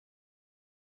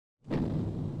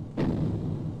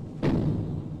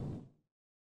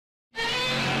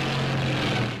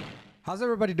How's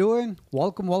everybody doing?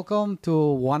 Welcome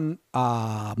to one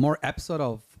more episode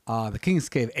of the King's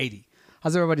Cave 80.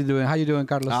 How's everybody doing? How you doing,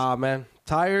 Carlos? Ah, man.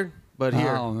 Tired, but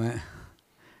here. Oh, man.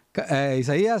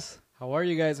 Isaías? How are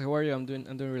you guys? How are you? I'm doing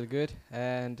really good.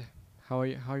 And how are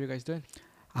you guys doing?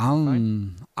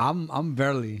 I'm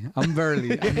barely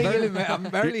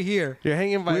here. You're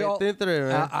hanging by a thin thread,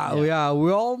 man. Yeah,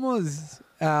 we almost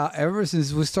ever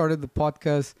since we started the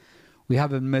podcast, we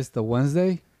haven't missed a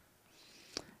Wednesday.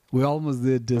 We almost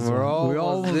did this. We're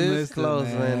almost this missed close,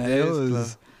 it, man. It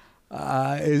This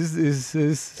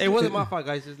was. It wasn't my fault,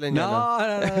 guys. Just letting you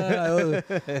know.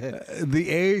 No. The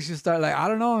age should start I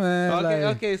don't know, man.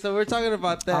 Okay. So we're talking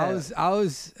about that. I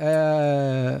was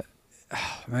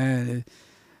man, a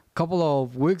couple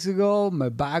of weeks ago, my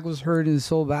back was hurting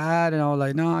so bad, and I was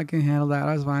like, no, I can handle that.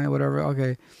 That's fine, whatever.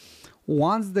 Okay.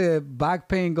 Once the back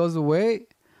pain goes away,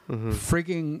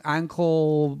 freaking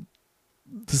ankle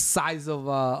the size of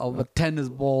a tennis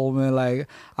ball, man. Like,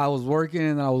 I was working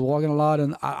and I was walking a lot,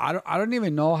 and I don't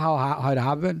even know how it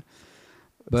happened.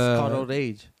 But it's called old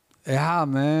age. Yeah,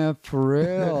 man, for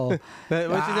real. What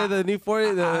you said, the new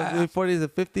 40? The new 40 is a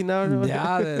 50 now? Or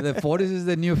yeah, the 40s is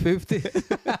the new 50.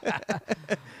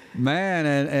 Man,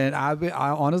 and I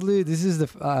honestly, this is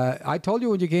I told you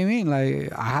when you came in,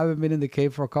 like, I haven't been in the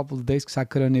cave for a couple of days because I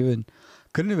couldn't even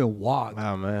walk.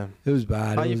 Oh, man. It was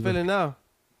bad. How you feeling now?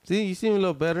 See, you seem a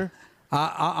little better.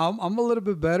 I'm a little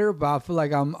bit better, but I feel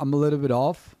like I'm a little bit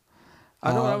off.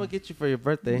 I know what I'm gonna get you for your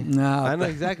birthday. No, I know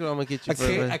exactly what I'm gonna get you for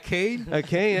your birthday. A cane? A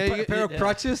cane, yeah. A pair of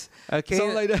crutches? A cane.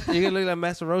 Something like that. You're gonna look like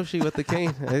Master Roshi with the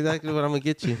cane. Exactly what I'm gonna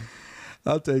get you.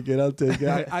 I'll take it.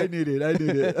 I need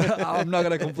it. I'm not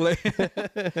gonna complain.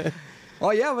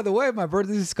 Oh yeah, by the way, my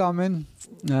birthday is coming.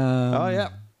 Oh yeah.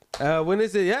 When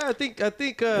is it? Yeah, I think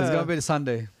it's gonna be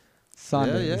Sunday.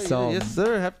 Yeah, so, yes,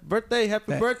 sir. Happy birthday!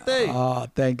 Oh,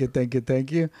 thank you.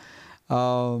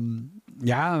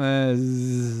 Yeah,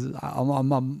 man.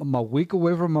 I'm a week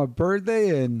away from my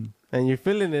birthday, and you're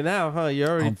feeling it now, huh? You're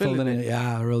already feeling it.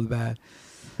 Yeah, really bad.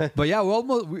 But yeah,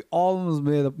 we almost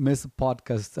missed a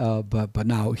podcast. But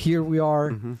now here we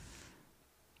are,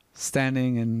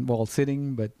 standing and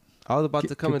sitting. But I was about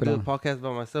to come and do a podcast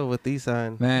by myself with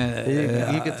Isan. Man,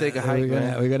 you can take a hike,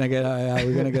 man. We're gonna get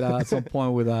at some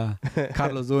point with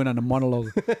Carlos doing a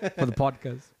monologue for the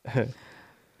podcast.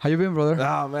 How you been, brother?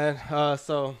 Oh man,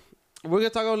 so we're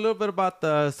gonna talk a little bit about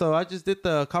So I just did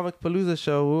the Comic Palooza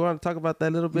show. We want to talk about that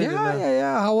a little bit.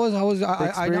 Yeah. How was?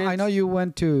 I know you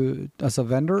went to as a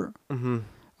vendor.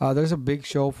 There's a big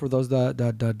show for those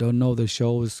that don't know. The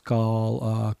show is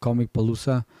called Comic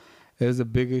Palooza. It is the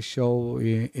biggest show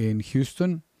in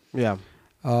Houston. Yeah.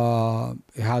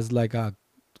 It has like a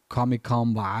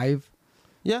Comic-Con vibe.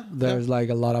 Yeah. There's like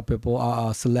a lot of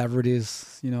people,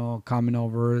 celebrities, coming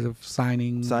over,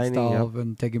 signing stuff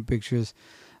and taking pictures.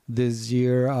 This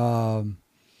year,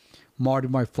 Marty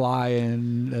McFly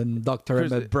and Dr.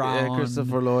 Emmett Brown. Yeah,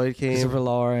 Christopher Lloyd came.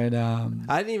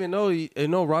 I didn't even know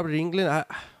Robert Englund.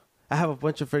 I have a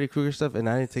bunch of Freddy Krueger stuff, and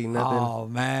I didn't take nothing. Oh,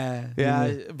 man.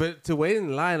 Yeah, but to wait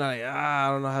in line, I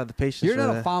don't know how the patience. You're not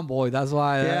a fanboy. That's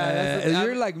why.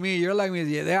 You're like me.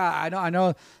 Yeah, I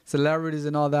know celebrities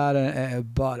and all that,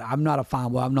 but I'm not a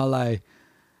fanboy. I'm not like,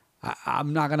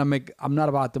 I'm not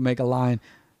about to make a line.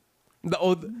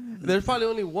 There's probably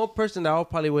only one person that I'll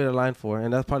probably wait a line for,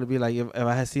 and that's probably be like if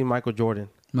I had seen Michael Jordan.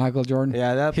 Michael Jordan?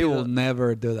 Yeah, he will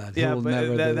never do that. Yeah,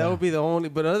 that would be the only.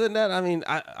 But other than that, I mean,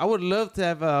 I would love to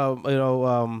have Robert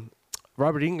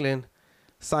Englund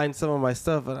sign some of my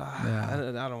stuff, but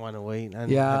I don't want to wait.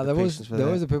 There was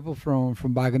the people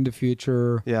from Back in the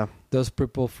Future. Yeah, those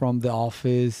people from The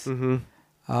Office. Zoo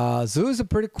is a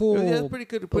pretty cool. Yeah, pretty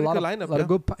good lineup. A lot of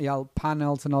good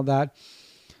panels and all that.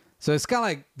 So it's kind of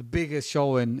like the biggest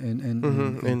show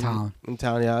in town. In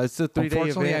town, yeah, it's a 3-day event.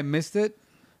 Unfortunately, I missed it.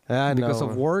 Because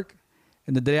of work.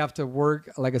 And the day after work,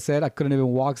 like I said, I couldn't even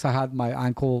walk, so I had my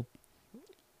ankle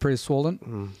pretty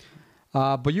swollen.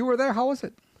 But you were there. How was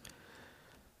it?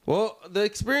 Well, the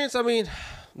experience, I mean,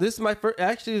 this is my first...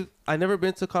 Actually, I never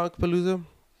been to Comic Palooza.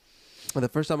 The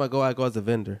first time I go as a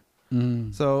vendor.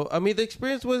 So, I mean, the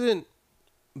experience wasn't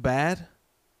bad.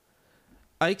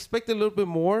 I expected a little bit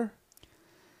more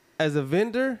as a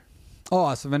vendor. Oh,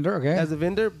 as a vendor, okay. As a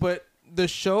vendor, but... The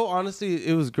show, honestly,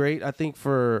 it was great. I think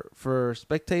for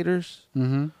spectators,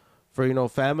 for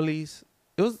families,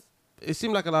 it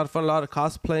seemed like a lot of fun, a lot of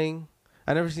cosplaying.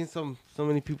 I never seen so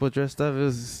many people dressed up.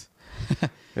 It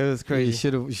was crazy.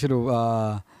 You should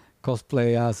have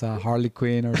cosplay as a Harley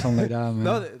Quinn or something like that, man.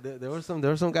 No, there were some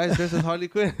guys dressed as Harley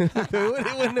Quinn. It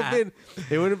wouldn't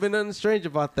have been nothing strange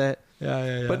about that.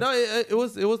 Yeah. But no, it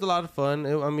was a lot of fun.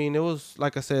 It was,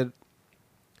 like I said,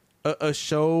 a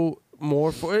show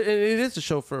more for it is a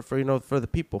show for for the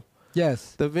people.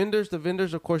 Yes. The vendors,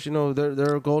 of course,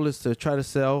 their goal is to try to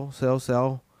sell.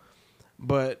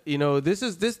 But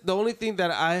this the only thing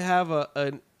that I have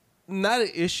a not an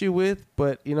issue with,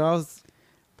 but I was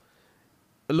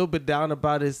a little bit down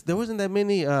about is there wasn't that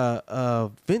many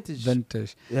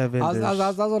vintage. Yeah, vendors.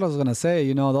 That's what I was gonna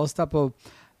say. Those type of.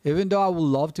 Even though I would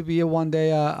love to be one day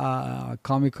a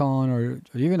Comic Con or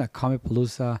even a Comic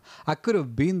Palooza, I could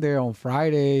have been there on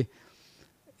Friday.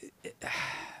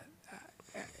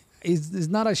 It's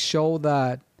not a show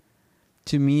that,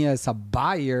 to me as a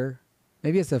buyer,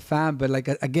 maybe as a fan, but like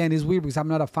again, it's weird because I'm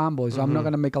not a fanboy, so I'm not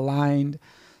gonna make a line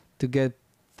to get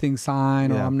things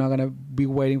signed, or I'm not gonna be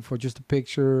waiting for just a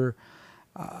picture.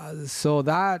 So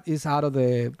that is out of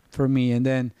the for me. And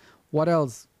then what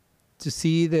else? To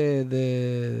see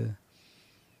the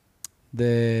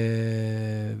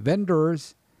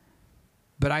vendors,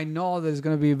 but I know there's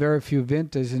gonna be very few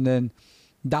vintage, and then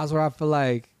that's where I feel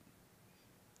like.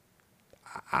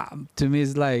 To me,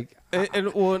 it's like, and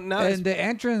the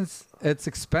entrance, it's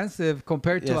expensive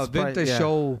compared to a vintage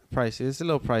show. Pricey, it's a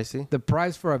little pricey. The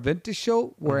price for a vintage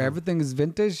show where everything is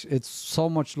vintage, it's so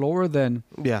much lower than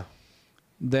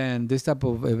this type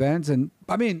of events. And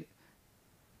I mean,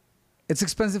 it's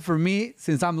expensive for me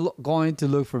since I'm going to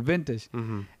look for vintage,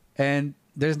 and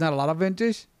there's not a lot of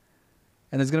vintage,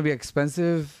 and it's gonna be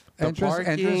expensive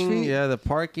entrance fee. Yeah, the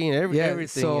parking, everything.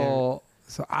 So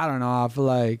I don't know. I feel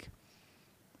like.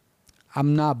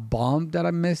 I'm not bummed that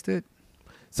I missed it.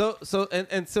 So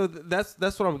that's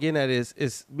what I'm getting at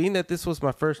is being that this was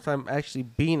my first time actually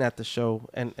being at the show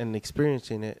and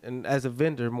experiencing it, and as a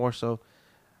vendor more so.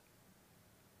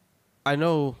 I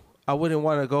know I wouldn't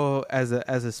want to go as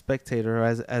a spectator or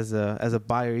as a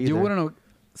buyer either. You wouldn't know.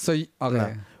 So okay.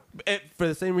 No. For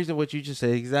the same reason what you just said,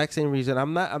 exact same reason.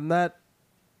 I'm not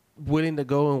willing to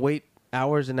go and wait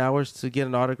hours and hours to get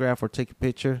an autograph or take a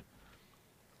picture.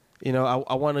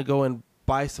 I want to go and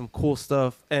buy some cool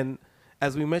stuff. And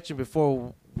as we mentioned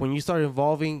before, when you start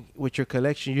involving with your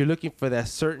collection, you're looking for that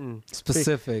certain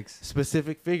specific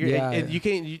figure. Yeah. And you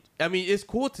can't. I mean, it's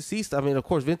cool to see stuff. I mean, of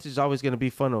course, vintage is always going to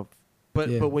be fun.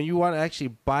 But when you want to actually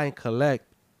buy and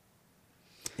collect,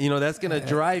 that's going to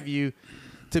drive you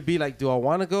to be like, do I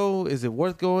want to go? Is it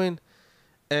worth going?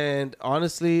 And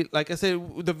honestly, like I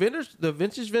said, the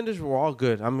vintage vendors were all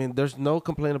good. I mean, there's no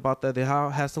complaint about that. They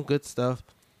have some good stuff.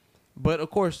 But of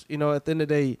course, at the end of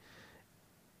the day,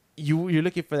 you're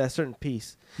looking for that certain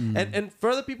piece. And for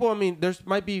other people, I mean, there's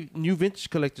might be new vintage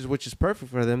collectors, which is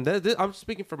perfect for them. I'm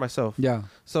speaking for myself. Yeah.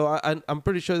 So I'm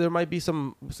pretty sure there might be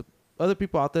some other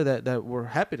people out there that were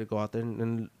happy to go out there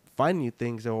and find new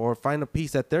things or find a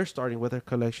piece that they're starting with their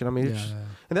collection. I mean,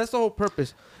 and that's the whole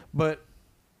purpose. But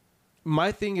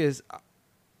my thing is,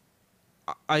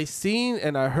 I seen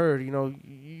and I heard.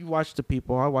 You watch the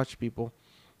people. I watch people.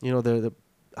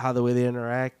 The way they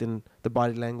interact and the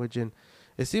body language, and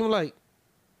it seemed like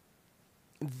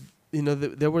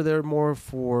they were there more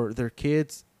for their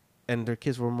kids, and their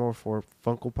kids were more for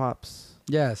Funko Pops,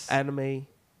 anime,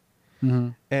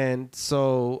 and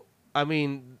so I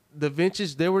mean the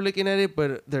vintage, they were looking at it,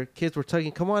 but their kids were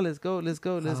tugging, come on, let's go.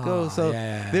 So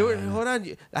they were, hold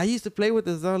on, I used to play with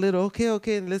this little,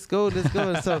 okay, let's go.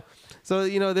 And so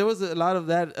there was a lot of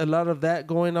that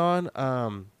going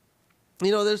on.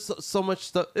 There's so much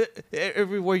stuff.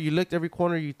 Everywhere you looked, every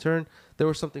corner you turned, there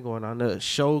was something going on. A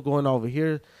show going over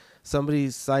here.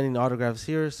 Somebody's signing autographs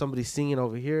here. Somebody's singing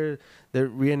over here. They're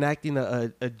reenacting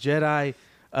a Jedi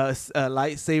a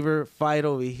lightsaber fight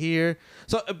over here.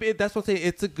 So that's what I'm saying.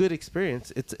 It's a good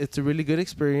experience. It's a really good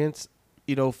experience,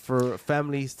 for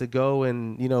families to go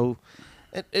and,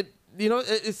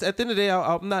 it's at the end of the day,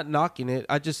 I'm not knocking it.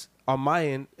 I just, on my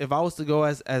end, if I was to go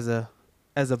as a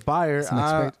buyer,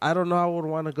 I don't know how I would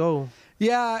want to go.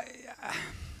 Yeah.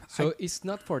 So it's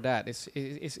not for that.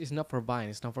 It's not for buying.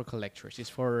 It's not for collectors. It's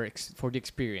for the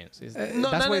experience.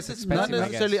 That's why it's expensive.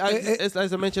 Not necessarily.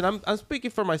 As I mentioned, I'm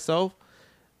speaking for myself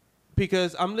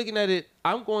because I'm looking at it.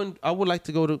 I would like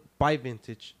to go to buy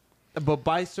vintage, but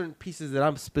buy certain pieces that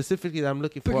I'm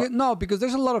looking for. Because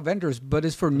there's a lot of vendors, but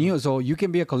it's for new. So you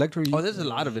can be a collector. There's a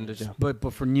lot of vendors. Yeah.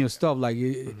 But for new stuff like.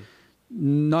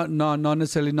 Not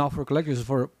necessarily not for collectors,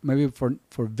 maybe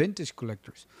for vintage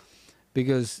collectors,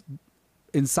 because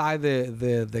inside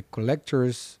the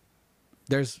collectors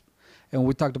there's, and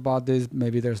we talked about this,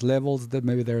 maybe there's levels, that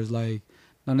maybe there's like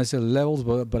not necessarily levels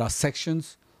but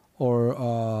sections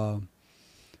or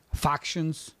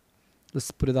factions,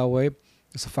 let's put it that way.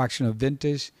 There's a faction of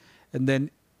vintage, and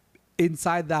then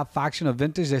inside that faction of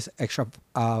vintage there's extra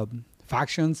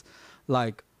factions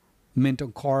like mint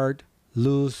on card,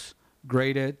 loose,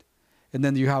 graded, and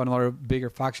then you have another bigger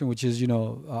faction, which is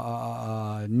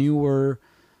newer,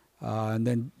 and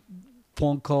then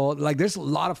Funko. Like there's a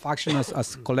lot of factions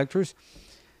as collectors.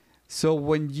 So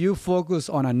when you focus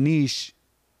on a niche,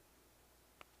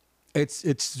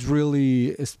 it's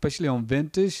really, especially on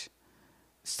vintage,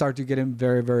 start to get in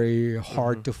very, very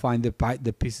hard to find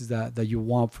the pieces that you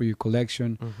want for your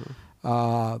collection.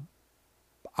 I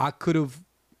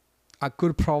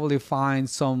could probably find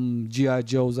some G.I.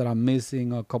 Joes that I'm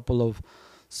missing, a couple of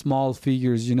small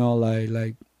figures,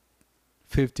 like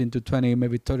 15 to 20,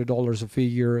 maybe $30 a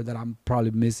figure that I'm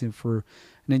probably missing for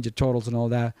Ninja Turtles and all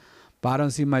that. But I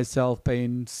don't see myself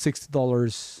paying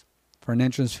 $60 for an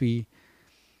entrance fee.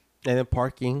 And then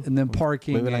parking.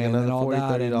 Maybe like and another all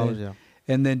 $40, that. $30,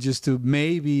 And then just to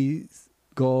maybe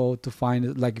go to find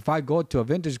it. Like if I go to a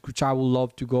vintage, which I would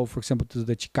love to go, for example, to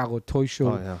the Chicago Toy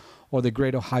Show or the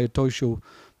Great Ohio Toy Show.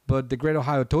 But the Great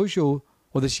Ohio Toy Show,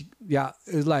 or it's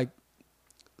like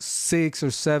 6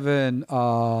 or 7,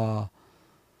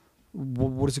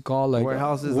 what is it called? Like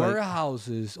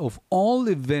warehouses of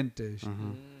only vintage.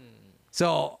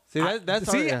 So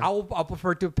I'll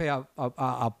prefer to pay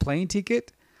a plane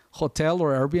ticket, hotel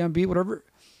or Airbnb, whatever,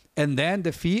 and then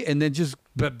the fee, and then just.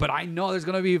 But I know there's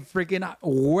gonna be freaking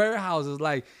warehouses,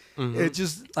 like it's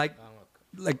just like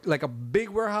a big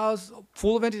warehouse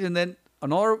full of vintage, and then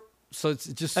another. So it's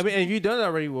just. I mean, and you've done it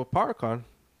already with PowerCon.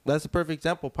 That's a perfect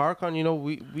example. PowerCon,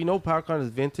 we know PowerCon is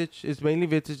vintage. It's mainly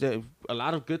vintage. A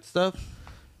lot of good stuff.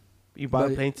 You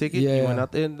bought a plane ticket. You went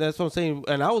out there, and that's what I'm saying.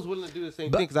 And I was willing to do the same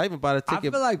thing because I even bought a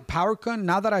ticket. I feel like PowerCon,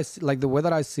 now that I see, like the way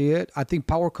that I see it, I think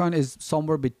PowerCon is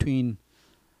somewhere between,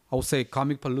 I would say,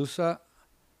 Comic Palooza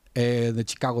and the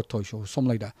Chicago Toy Show, something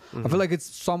like that. I feel like it's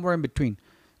somewhere in between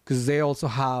because they also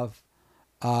have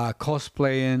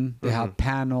cosplaying, they have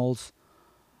panels,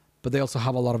 but they also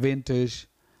have a lot of vintage.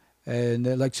 And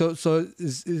so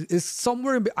it's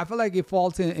somewhere. I feel like it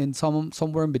falls in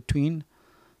somewhere in between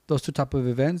those two type of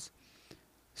events.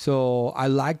 So I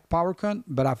like PowerCon,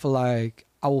 but I feel like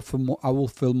I will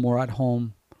feel more at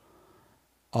home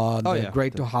on the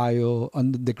Great Ohio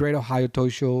Toy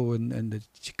Show and the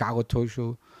Chicago Toy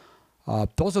Show.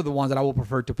 Those are the ones that I will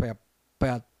prefer to pay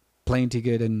a plane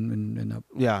ticket and no.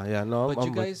 But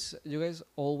you guys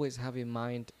always have in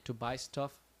mind to buy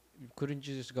stuff. Couldn't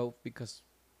you just go because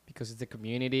it's the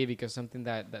community, because something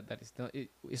that is not,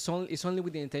 it's only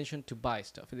with the intention to buy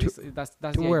stuff. That's the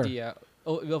idea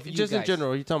of you just guys. In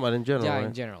general. You're talking about in general, right?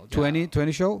 In general.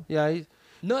 20 show? Yeah.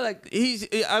 No, like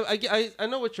I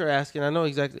know what you're asking. I know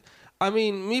exactly. I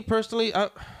mean, me personally, I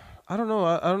don't know.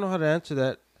 I don't know how to answer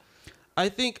that. I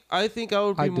think I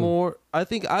would be more. I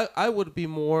think I would be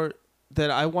more that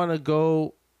I want to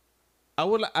go.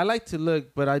 I like to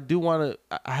look, but I do want to.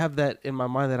 I have that in my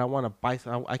mind that I want to buy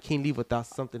something. I can't leave without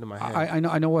something in my hand.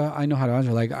 I know how to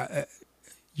answer. Like,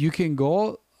 you can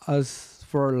go as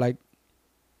for like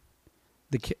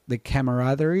the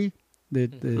camaraderie,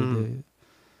 but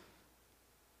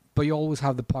you always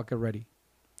have the pocket ready.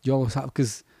 You always have,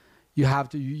 because you have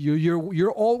to.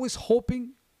 You're always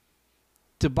hoping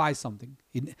to buy something.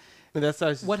 And that's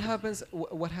what happens.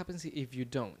 What happens if you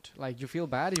don't? Like, you feel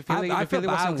bad. You feel it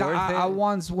wasn't worth it. I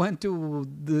once went to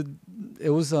it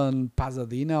was on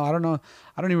Pasadena. I don't know.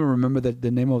 I don't even remember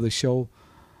the name of the show,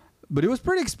 but it was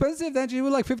pretty expensive. Then it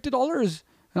was like $50, and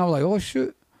I was like, oh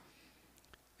shoot.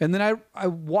 And then I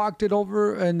walked it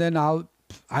over, and then I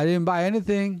didn't buy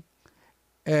anything,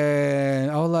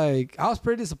 and I was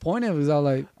pretty disappointed because I was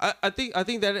like, I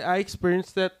think that I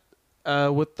experienced that.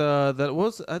 With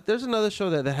there's another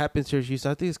show that happens here in Houston.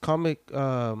 I think it's Comic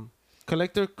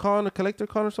Collector Con or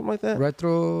something like that.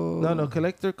 Retro. No,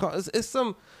 Collector Con. It's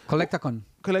some Collectacon,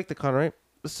 right?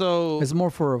 So it's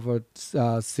more for a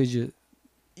CG.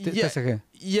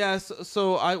 Yeah.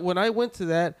 So when I went to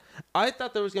that, I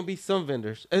thought there was gonna be some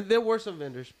vendors, and there were some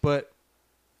vendors, but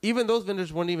even those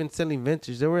vendors weren't even selling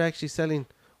vintage. They were actually selling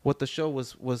what the show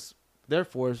was there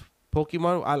for, is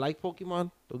Pokemon. I like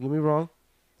Pokemon. Don't get me wrong.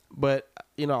 But,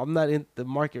 I'm not in the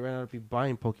market right now to be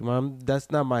buying Pokemon.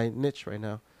 That's not my niche right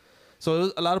now. So it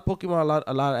was a lot of Pokemon,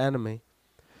 a lot of anime.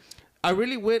 I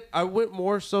went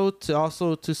more so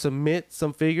to submit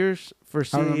some figures for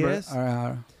CES.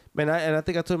 Man, I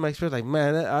think I told my experience, like,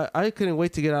 man, I couldn't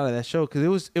wait to get out of that show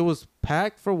because it was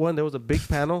packed. For one, there was a big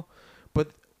panel,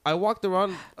 but I walked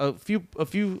around I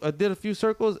did a few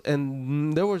circles,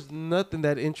 and there was nothing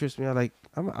that interests me.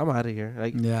 I'm out of here.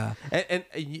 Like, yeah.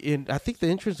 And I think the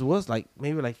entrance was like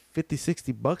maybe like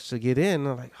 $50-$60 to get in.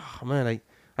 I'm like, oh man, like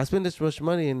I spent this much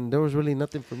money and there was really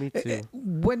nothing for me to.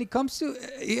 When it comes to,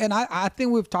 and I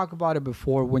think we've talked about it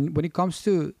before. When it comes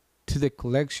to the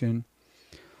collection,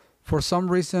 for some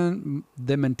reason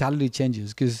the mentality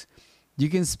changes, because you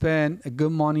can spend a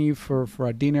good money for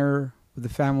a dinner with the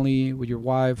family, with your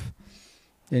wife,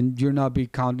 and you're not be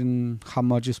counting how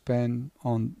much you spend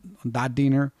on that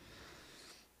dinner.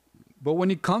 But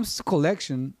when it comes to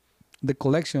the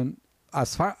collection,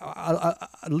 as far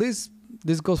at least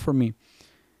this goes for me.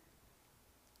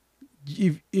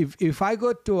 If I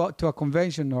go to a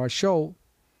convention or a show,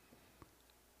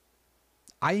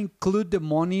 I include the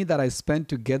money that I spent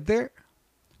to get there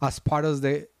as part of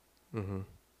the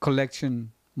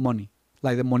collection money,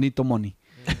 like the monito money.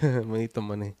 Monito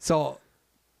money. So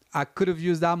I could have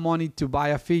used that money to buy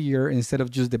a figure instead of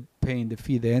just paying the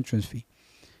fee, the entrance fee.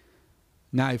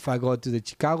 Now, if I go to the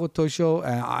Chicago Toy Show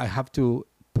and I have to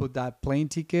put that plane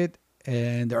ticket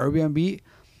and the Airbnb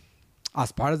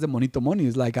as part of the monito money,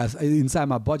 is like as inside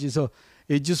my budget. So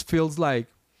it just feels like,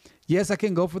 yes, I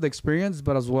can go for the experience,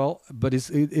 but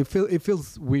it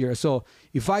feels weird. So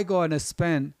if I go and I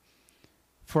spend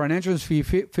for an entrance fee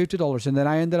 $50 and then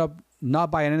I ended up not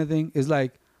buying anything, it's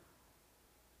like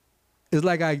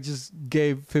I just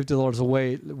gave $50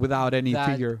 away without any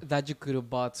figure. That you could have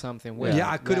bought something with. Yeah,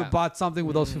 I could have bought something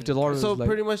with those $50. So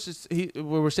pretty much,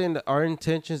 we're saying that our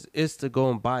intentions is to go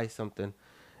and buy something,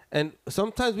 and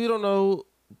sometimes we don't know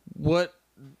what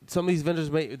some of these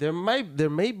vendors may. There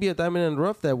may be a diamond in the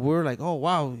rough that we're like, oh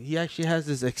wow, he actually has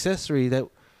this accessory that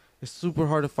is super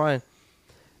hard to find.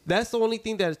 That's the only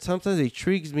thing that sometimes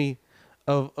intrigues me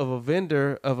of a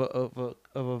vendor of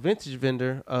a vintage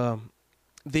vendor.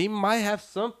 They might have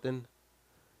something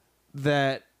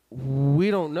that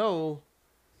we don't know,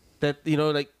 that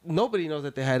like nobody knows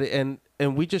that they had it,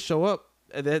 and we just show up.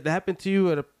 That happened to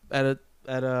you at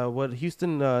a what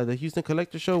Houston the Houston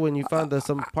Collector Show when you found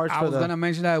some parts. I was gonna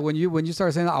mention that when you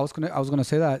started saying that, I was gonna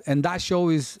say that. And that show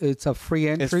it's a free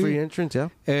entry. It's free entrance, yeah.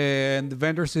 And the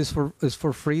vendors is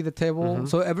for free, the table.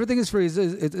 So everything is free.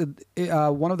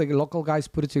 One of the local guys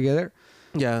put it together.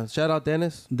 Yeah, shout out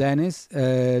Dennis. And it's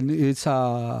it's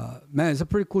a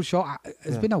pretty cool show.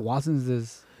 It's been a while since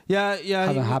this. Yeah.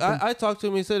 I talked to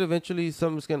him. He said eventually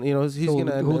something's gonna, he's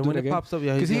gonna when it pops up.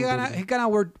 Yeah, because he kind of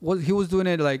worked. He was doing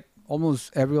it like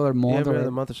almost every other month. Every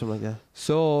other month or something like that.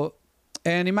 So,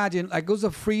 and imagine like it was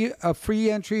a free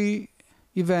entry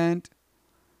event,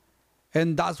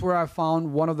 and that's where I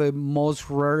found one of the most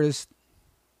rarest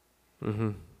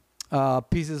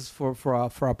pieces for a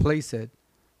playset.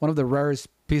 One of the rarest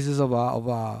pieces of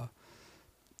a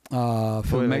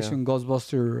Filmation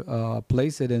Ghostbuster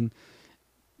playset, and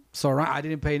so I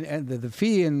didn't pay the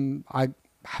fee, and I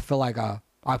felt like I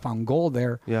found gold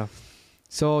there. Yeah.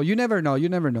 So you never know.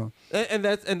 And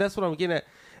that's what I'm getting at.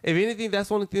 If anything, that's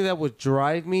the only thing that would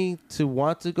drive me to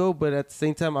want to go. But at the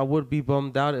same time, I would be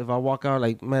bummed out if I walk out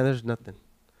like, man, there's nothing.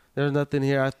 There's nothing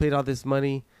here. I paid all this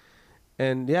money.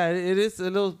 And yeah, it is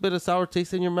a little bit of sour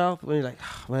taste in your mouth when you're like,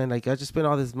 oh, man, like I just spent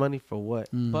all this money for what?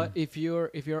 But if you're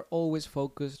always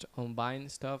focused on buying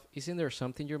stuff, isn't there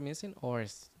something you're missing, or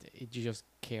you just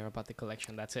care about the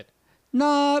collection? That's it.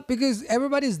 No, because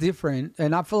everybody's different,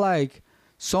 and I feel like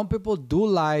some people do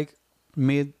like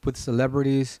meet with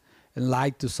celebrities and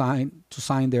like to sign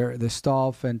their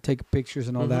stuff and take pictures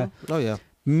and all that. Oh yeah.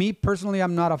 Me personally,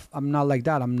 I'm not like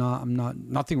that. I'm not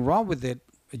nothing wrong with it.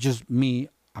 It's just me.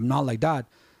 I'm not like that.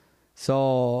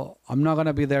 So I'm not going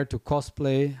to be there to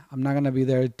cosplay. I'm not going to be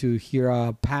there to hear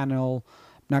a panel.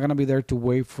 I'm not going to be there to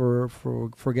wait for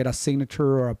get a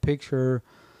signature or a picture.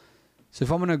 So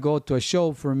if I'm going to go to a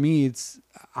show, for me,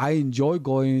 I enjoy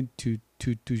going to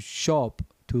shop,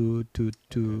 to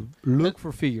look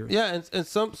for figures. Yeah. And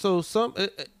some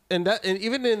and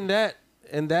even in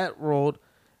that road,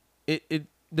 it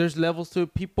there's levels to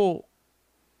it.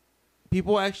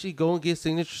 People actually go and get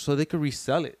signatures so they can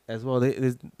resell it as well.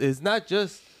 It's not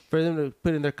just for them to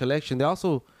put in their collection. They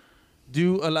also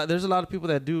do a lot. There's a lot of people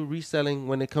that do reselling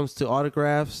when it comes to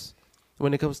autographs,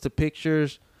 when it comes to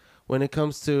pictures, when it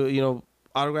comes to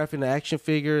autographing the action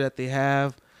figure that they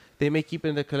have. They may keep it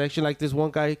in their collection. Like this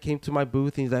one guy came to my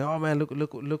booth and he's like, "Oh man,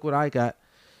 look what I got."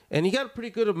 And he got a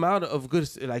pretty good amount of good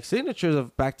like signatures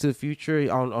of Back to the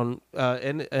Future on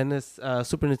NS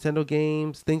Super Nintendo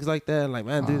games, things like that. I'm like,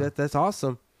 man, dude, that's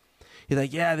awesome. He's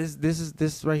like, yeah,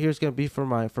 this right here is gonna be for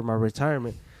my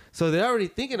retirement. So they're already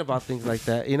thinking about things like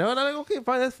that, And I'm like, okay,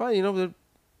 fine, that's fine.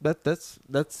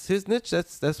 That's his niche.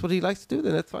 That's what he likes to do.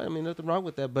 Then that's fine. I mean, nothing wrong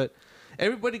with that. But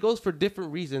everybody goes for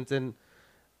different reasons, and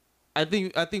I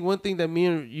think one thing that me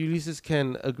and Ulysses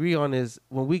can agree on is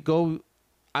when we go,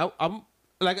 I'm.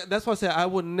 Like that's why I said I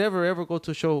would never ever go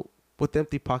to a show with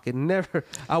empty pocket. Never,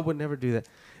 I would never do that.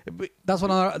 But that's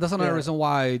another reason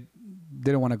why I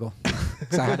didn't want to go.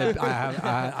 'Cause I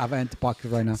have an empty pocket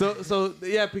right now. So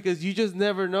yeah, because you just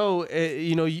never know.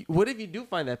 You know, what if you do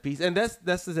find that piece? And that's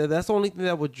the only thing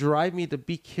that would drive me to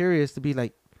be curious, to be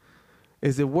like,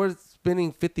 is it worth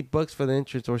spending $50 for the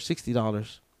entrance or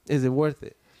 $60? Is it worth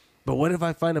it? But what if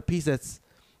I find a piece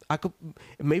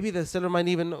maybe the vendor might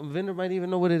even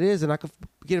know what it is, and I could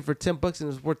get it for $10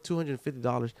 and it's worth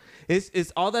 $250.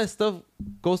 It's all that stuff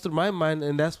goes through my mind,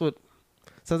 and that's what.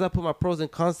 Sometimes I put my pros and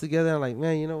cons together, and I'm like,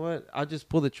 man, you know what? I'll just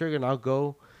pull the trigger and I'll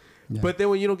go. Yeah. But then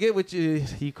when you don't get what you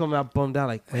come out bummed out,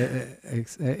 like,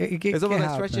 it's almost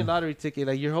like stretching lottery ticket.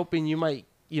 Like, you're hoping you might,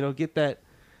 get that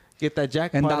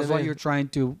jackpot. And that's why you're trying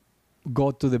to go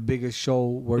to the biggest show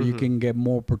where you can get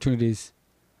more opportunities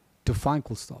to find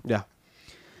cool stuff. Yeah.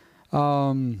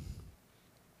 Oh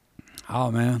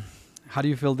man, how do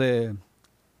you feel the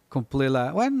complete?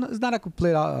 Well, it's not a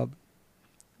complete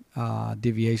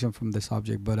deviation from the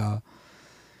subject, but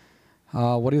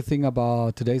what do you think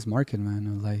about today's market,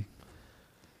 man? Like,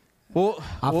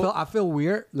 I feel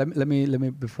weird. Let me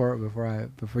before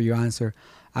you answer,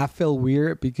 I feel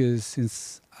weird because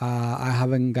since I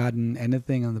haven't gotten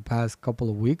anything in the past couple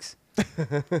of weeks.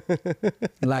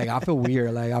 Like, I feel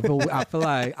weird. Like, I feel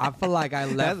like I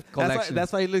left collection.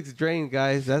 That's why he looks drained,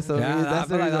 guys. That's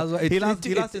he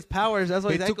lost his powers. That's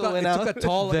why his ankle went out. It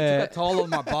took a toll on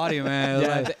my body, man.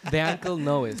 Yeah, like, the ankle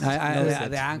knows. The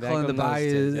ankle and the body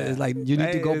is like, you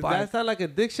need to go buy. That sound like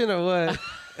addiction or what?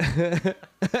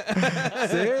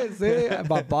 see,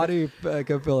 my body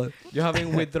can feel it. You're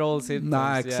having withdrawal symptoms.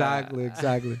 Nah, exactly.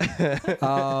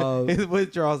 It's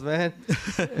withdrawals, man.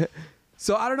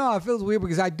 So I don't know. It feels weird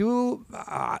because I do.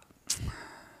 I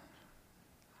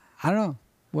don't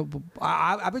know.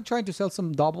 I've been trying to sell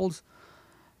some doubles,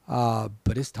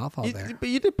 but it's tough out there. But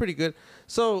you did pretty good.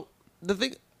 So the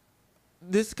thing,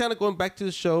 this is kind of going back to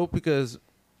the show because,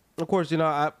 of course,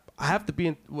 I have to be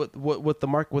in what the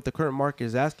market, what the current market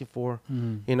is asking for,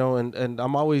 and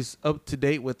I'm always up to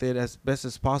date with it as best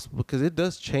as possible because it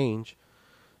does change.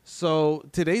 So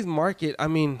today's market, I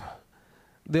mean,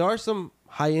 there are some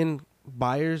high end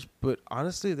buyers, but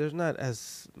honestly, there's not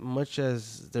as much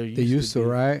as they used to,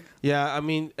 right? Yeah, I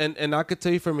mean, and I could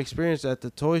tell you from experience at the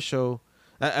toy show,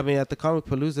 I mean, at the Comic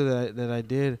Palooza that I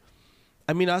did,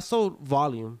 I mean, I sold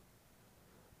volume,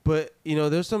 but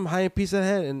there's some high end piece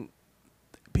ahead, and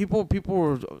people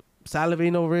were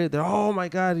salivating over it. They're, oh my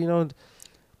god,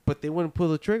 but they wouldn't pull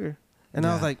the trigger, and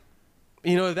I was like,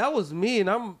 if that was me,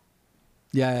 and I'm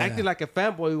acting like a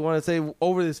fanboy, we want to say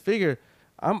over this figure.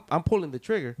 I'm pulling the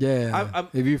trigger. Yeah.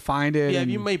 If you find it. Yeah, if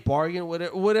you may bargain,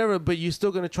 whatever, but you're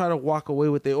still gonna try to walk away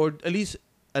with it, or at least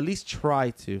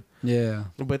try to. Yeah.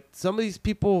 But some of these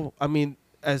people, I mean,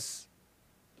 as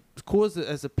cool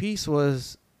as a piece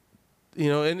was,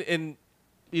 and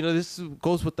this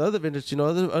goes with the other vendors.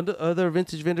 Other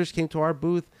vintage vendors came to our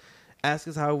booth, asked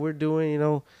us how we're doing,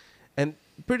 and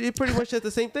pretty much at the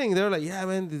same thing. They're like, yeah,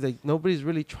 man, like nobody's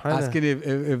really trying asking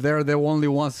if they're the only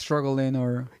ones struggling,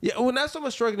 or well, not so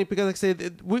much struggling because, like I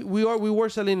said, we were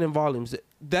selling in volumes.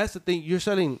 That's the thing. You're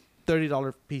selling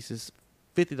 $30 pieces,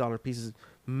 $50 pieces,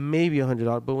 maybe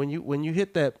 $100. But when you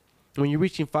hit that, when you're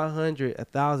reaching 500,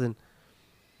 1,000,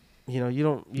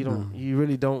 you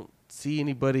really don't see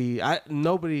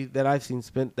nobody that I've seen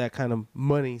spent that kind of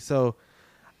money. So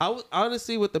I was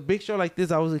honestly, with a big show like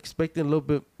this, I was expecting a little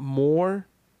bit more.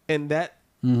 And that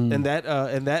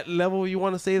level, you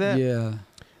want to say that? Yeah.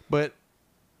 But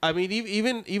I mean,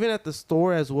 even at the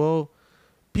store as well,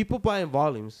 people buy in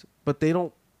volumes, but they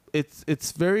don't.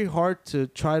 It's very hard to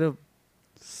try to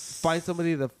find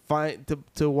somebody to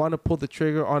want to pull the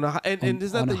trigger on and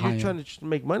it's not that you're trying to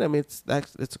make money. I mean, it's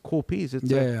a cool piece.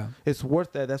 It's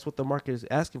worth that. That's what the market is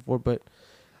asking for. But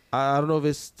I don't know if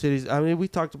it's today's. I mean, we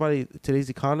talked about today's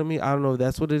economy. I don't know if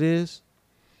that's what it is.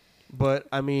 But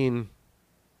I mean.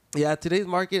 Yeah, today's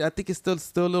market, I think it's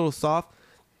still a little soft.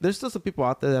 There's still some people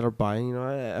out there that are buying.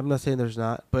 I'm not saying there's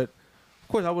not, but of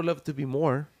course, I would love it to be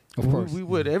more. Of course, we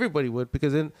would. Everybody would,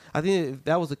 because then I think if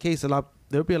that was the case, there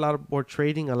would be a lot more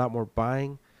trading, a lot more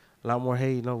buying, a lot more.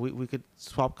 Hey, we could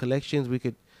swap collections, we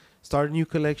could start a new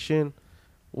collection,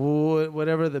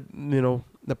 whatever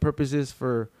the purpose is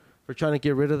for trying to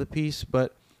get rid of the piece.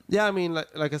 But yeah, I mean,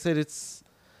 like I said,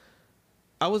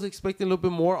 I was expecting a little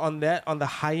bit more on the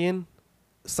high end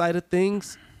side of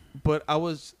things, but I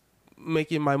was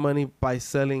making my money by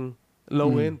selling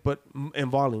low end, but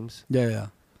in volumes. Yeah.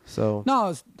 So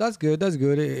no, that's good.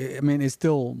 I mean, it's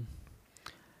still.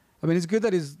 I mean, it's good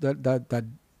that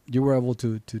you were able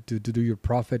to do your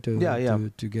profit to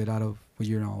get out of with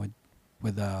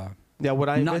what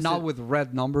I invested. Not with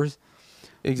red numbers.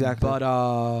 Exactly. But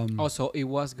also it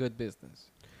was good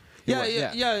business.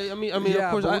 I mean, Yeah,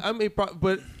 of course, but I mean, but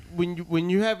when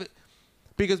you have it,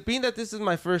 because being that this is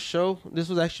my first show, this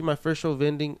was actually my first show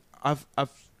vending. I've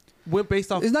went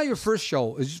based off. It's not your first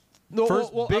show. It's just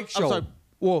first big show. I'm sorry.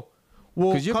 Well,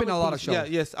 because you've been in a lot of Palooza- shows.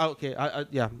 Yeah, yes, okay,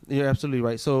 yeah, you're absolutely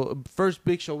right. So first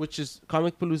big show, which is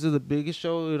Comic Palooza, the biggest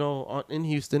show, in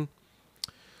Houston.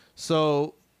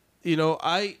 So,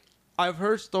 I've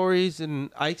heard stories, and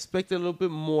I expected a little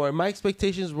bit more. My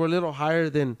expectations were a little higher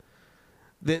than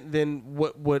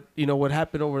what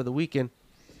happened over the weekend.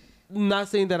 Not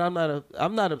saying that I'm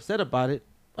not upset about it.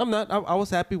 I'm not. I was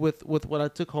happy with what I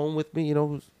took home with me. It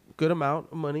was a good amount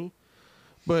of money,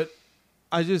 but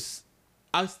I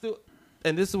still,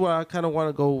 and this is where I kind of want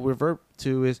to go revert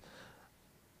to is,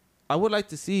 I would like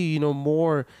to see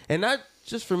more, and not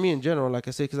just for me in general, like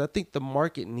I say, because I think the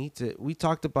market needs it. We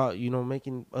talked about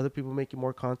making other people making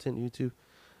more content on YouTube,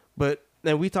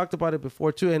 and we talked about it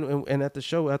before too. And at the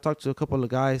show, I talked to a couple of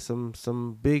guys,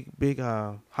 some big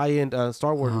high end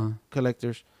Star Wars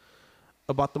collectors,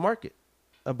 about the market,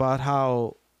 about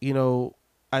how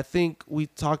I think we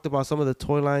talked about some of the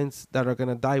toy lines that are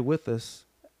gonna die with us,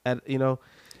 I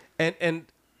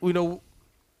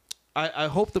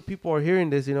hope the people are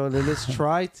hearing this. Let's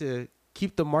try to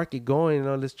keep the market going.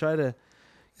 Let's try to.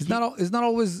 It's not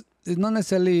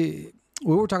necessarily.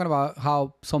 We were talking about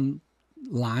how some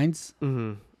lines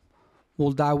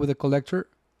will die with a collector,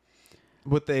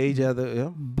 with the age of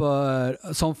the but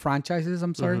some franchises.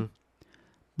 I'm sorry,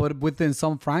 but within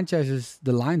some franchises,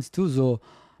 the lines too. So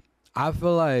I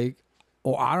feel like,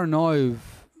 or I don't know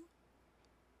if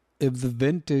the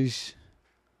vintage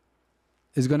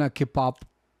is gonna keep up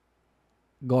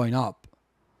going up.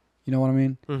 You know what I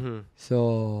mean? Mm-hmm.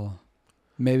 So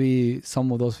maybe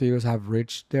some of those figures have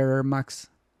reached their max.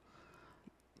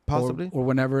 Possibly. Or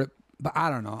whenever. But I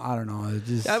don't know. It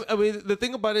just, I mean, the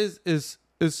thing about it is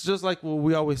it's just like what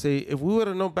we always say. If we would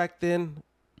have known back then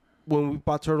when we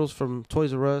bought turtles from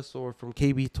Toys R Us or from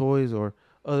KB Toys or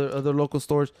other local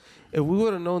stores, if we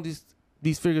would have known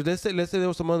these figures, let's say there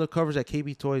was some undercovers at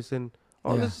KB Toys, and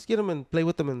let's just get them and play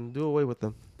with them and do away with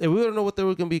them. If we would have known what they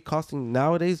were going to be costing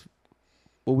nowadays,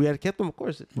 well, we had kept them, of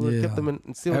course. We would have kept them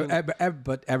and still.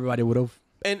 But everybody would have.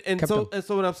 And so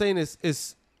what I'm saying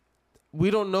is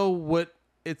we don't know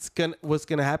what's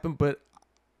gonna happen, but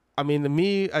I mean, to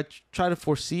me, I try to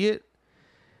foresee it,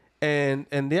 and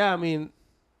yeah, I mean,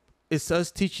 it's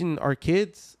us teaching our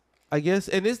kids, I guess,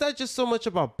 and it's not just so much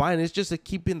about buying; it's just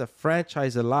keeping the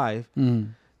franchise alive,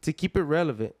 to keep it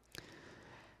relevant.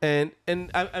 And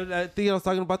I think I was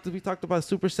talking about we talked about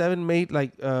Super 7 made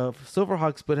like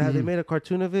Silverhawks, but have they made a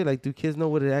cartoon of it? Like, do kids know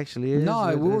what it actually is?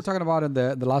 No, we were talking about in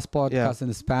the last podcast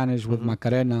in Spanish with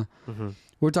Macarena.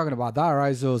 We were talking about that,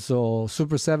 right? So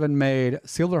Super 7 made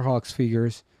Silverhawks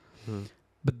figures,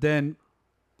 but then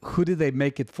who did they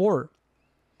make it for?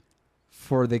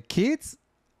 For the kids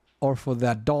or for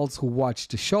the adults who watched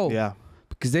the show? Yeah,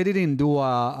 because they didn't do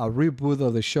a reboot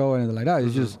of the show or anything like that.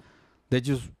 It's just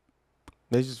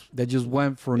they just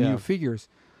went for new figures.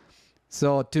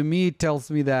 So to me, it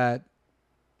tells me that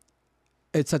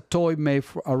it's a toy made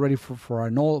already for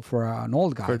an old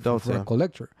guy, for adults, for a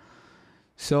collector.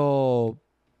 So,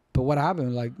 but what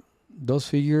happened? Like, those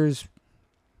figures,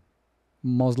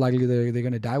 most likely they're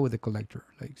gonna die with the collector.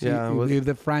 Like, if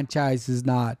the franchise is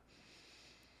not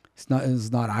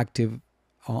active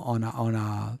on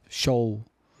a show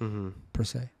per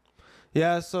se.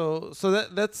 Yeah, so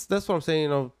that's what I'm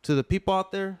saying. To the people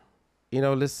out there,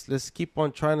 let's keep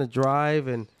on trying to drive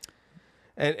and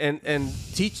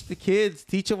teach the kids,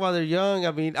 teach them while they're young.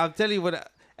 I mean, I'll tell you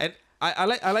what, and I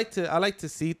like to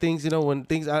see things. When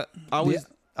things I always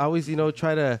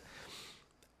try to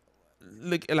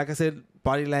look, like I said,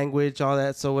 body language, all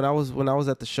that. So when I was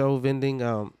at the show vending,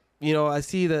 I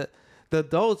see the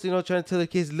adults, trying to tell the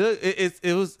kids, look,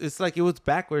 it's like it was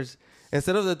backwards.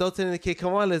 Instead of the adult telling the kid,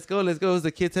 come on, let's go. It was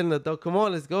the kid telling the adult, come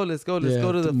on, let's go to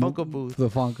the Funko booth. The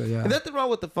Funko, yeah. And nothing wrong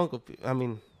with the Funko. I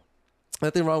mean,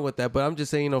 nothing wrong with that. But I'm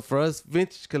just saying, for us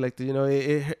vintage collectors,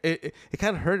 it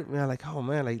kind of hurt me. I'm like, oh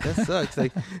man, like that sucks.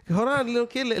 Like, hold on, little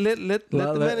kid, let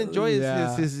the man enjoy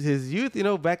his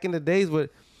youth. Back in the days,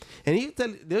 and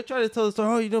they'll try to tell the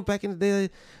story. Oh, back in the day,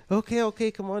 like,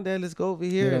 okay, come on, Dad, let's go over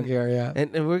here. They don't care, yeah.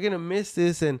 And we're gonna miss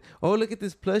this. And look at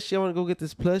this plushie. I want to go get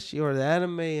this plushie or the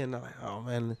anime. And I'm like, oh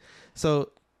man.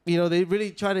 So they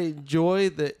really try to enjoy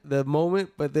the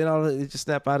moment, but then they just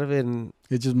snap out of it and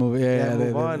they just move.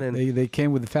 Move on. And they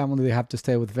came with the family. They have to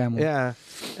stay with the family. Yeah,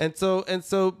 and so,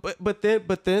 but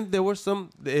then there were some.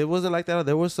 It wasn't like that.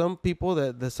 There were some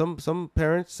people some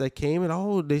parents that came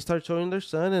and they started showing their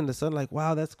son, and the son like,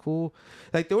 wow, that's cool.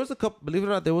 Like, there was a couple. Believe it or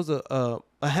not, there was a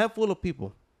handful of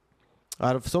people.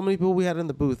 Out of so many people we had in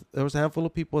the booth, there was a handful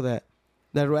of people that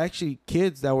were actually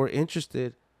kids that were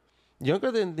interested,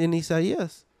 younger than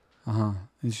Isaias.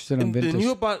 Interested in And vintage. they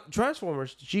knew about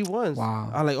Transformers, G1s.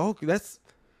 Wow. I'm like, okay, that's...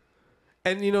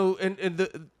 And, you know,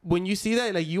 when you see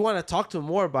that, like, you want to talk to them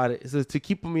more about it. So to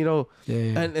keep them, you know...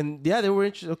 Yeah. And they were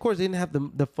interested. Of course, they didn't have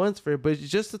the funds for it, but it's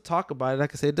just to talk about it.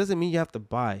 Like I said, it doesn't mean you have to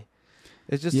buy.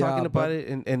 It's just talking about it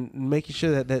and making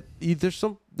sure that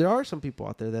there are some people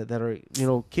out there that are, you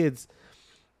know, kids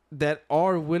that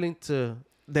are willing to...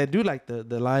 That do like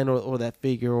the line or that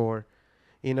figure or...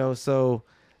 You know, so...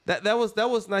 That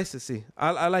was nice to see.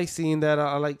 I like seeing that.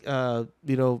 I like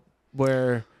you know,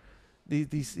 where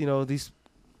these you know, these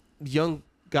young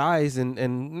guys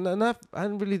and not I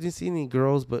really didn't see any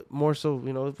girls, but more so,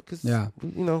 you know, because you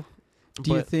know.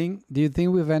 Do you think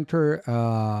we've entered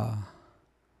a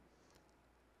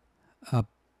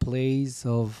place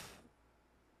of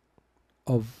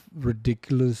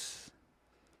ridiculous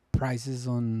prices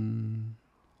on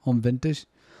vintage?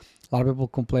 A lot of people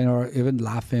complain or even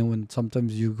laughing when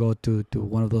sometimes you go to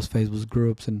one of those Facebook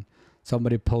groups and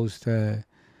somebody posts a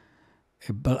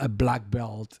black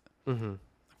belt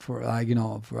for, like, you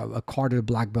know, for a carded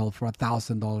black belt for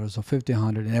 $1,000 or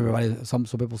 $1,500, and everybody, some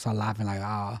people start laughing like,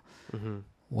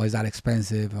 why is that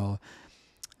expensive? Or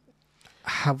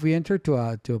have we entered to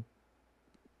a?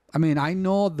 I mean, I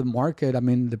know the market. I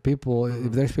mean, the people.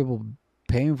 If there's people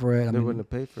paying for it, they wouldn't have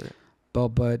paid for it.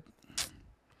 But.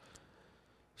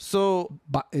 So,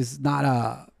 but it's not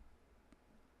a.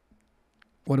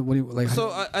 What do you like?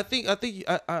 So I think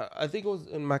it was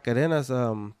in Macarena's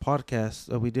podcast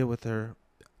that we did with her.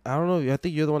 I don't know. I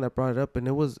think you're the one that brought it up, and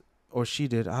it was, or she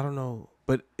did. I don't know,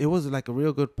 but it was like a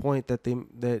real good point that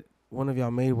one of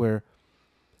y'all made where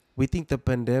we think the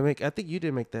pandemic. I think you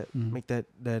did make that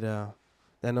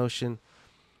that notion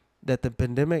that the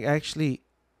pandemic actually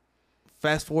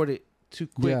fast forwarded too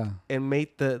quick and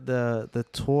made the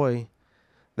toy.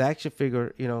 The action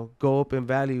figure, you know, go up in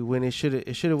value when it should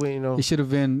have went, you know. It should have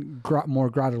been more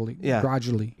gradually. Yeah,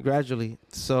 gradually.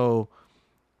 So,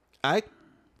 but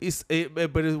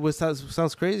what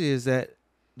sounds crazy is that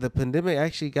the pandemic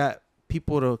actually got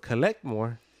people to collect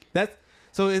more.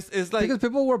 So it's like because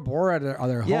people were bored at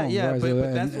their home. Yeah,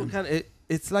 but that's what kind of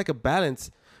it's like a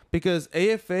balance because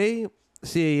AFA,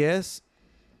 CAS,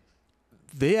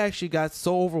 they actually got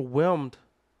so overwhelmed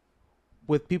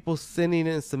with people sending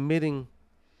and submitting.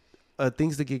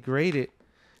 Things to get graded.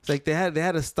 It's like they had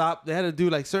to stop. They had to do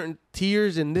like certain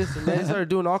tiers and this and that. They started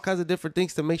doing all kinds of different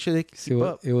things to make sure they could keep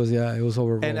up. It was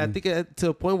overwhelming. And I think to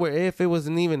a point where AFA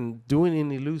wasn't even doing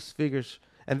any loose figures.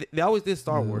 And they always did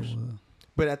Star Wars.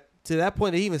 But to that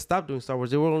point, they even stopped doing Star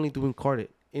Wars. They were only doing carded.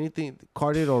 Anything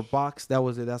carded or box, that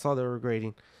was it. That's all they were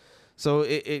grading. So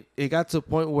it got to a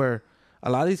point where a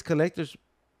lot of these collectors,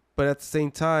 but at the same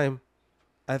time,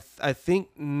 I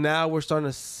think now we're starting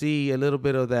to see a little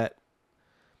bit of that.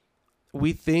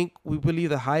 We believe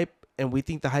the hype, and we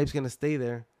think the hype's gonna stay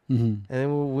there. And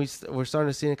then we're starting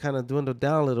to see it kind of dwindle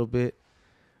down a little bit.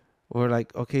 We're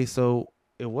like, okay, so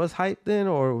it was hype then,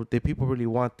 or did people really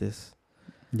want this?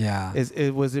 Yeah.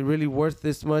 Was it really worth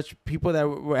this much? People that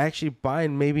were actually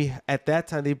buying, maybe at that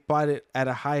time they bought it at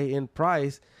a high end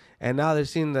price, and now they're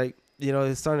seeing like, you know,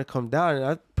 it's starting to come down. And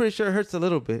I'm pretty sure it hurts a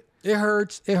little bit. It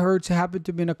hurts. It happened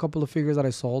to be in a couple of figures that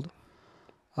I sold.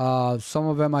 Some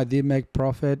of them I did make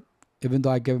profit. Even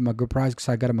though I gave him a good price because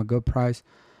I got him a good price.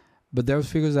 But there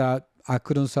was figures that I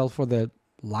couldn't sell for the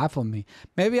life of me.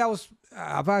 Maybe I was,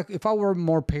 if I were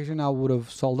more patient, I would have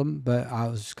sold them. But I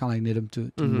was just kind of need them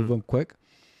to move them quick.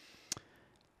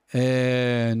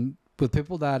 And with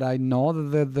people that I know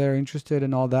that they're interested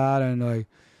in all that, and like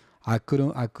I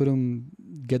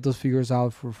couldn't get those figures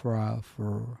out for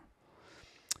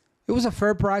it was a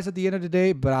fair price at the end of the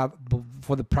day, but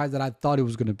for the price that I thought it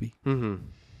was gonna be.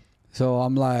 So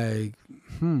I'm like,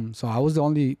 So I was the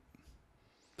only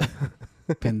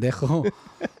pendejo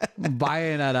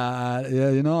buying at a,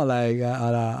 you know, like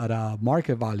at a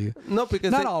market value. No,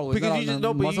 because not always. Because you just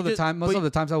know, most of the times,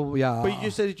 But you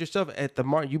just said it yourself at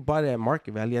the you bought it at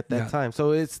market value at that time.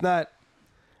 So it's not.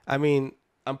 I mean,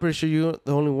 I'm pretty sure you're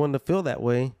the only one to feel that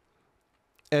way.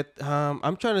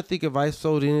 I'm trying to think if I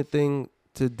sold anything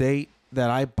to date that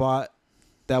I bought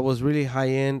that was really high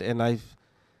end, and I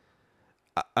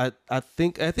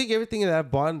think everything that I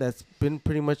bought that's been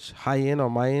pretty much high end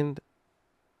on my end,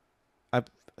 I've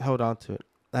held on to it.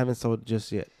 I haven't sold it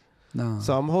just yet. No.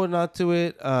 So I'm holding on to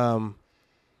it.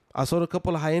 I sold a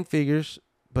couple of high end figures,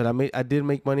 but I did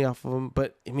make money off of them.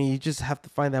 But I mean, you just have to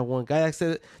find that one guy. Like I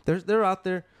said, they're out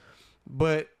there,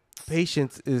 but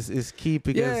patience is key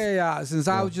because yeah. Since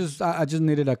I was I just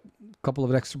needed a couple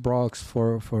of extra bucks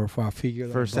for a figure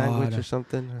for a sandwich or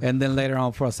something, and then later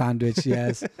on for a sandwich.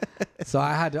 Yes. So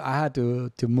I had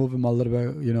to move him a little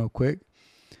bit, quick.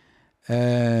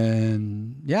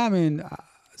 And yeah, I mean,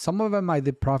 some of them I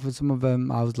did profit. Some of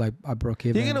them I was like, I broke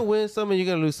even. You're gonna win some and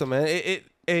you're gonna lose some, man. It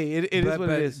is what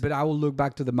it is. But I will look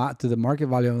back to the market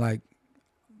value. I'm like,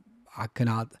 I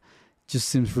cannot. Just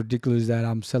seems ridiculous that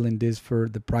I'm selling this for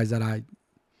the price that I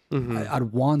at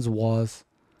once was.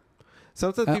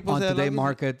 Sometimes people on say today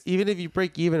market, even if you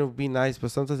break even, it would be nice.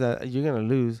 But sometimes you're gonna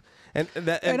lose, and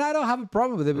I don't have a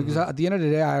problem with it because at the end of the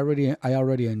day, I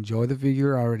already enjoy the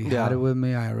figure. I already had it with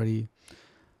me.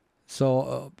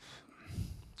 So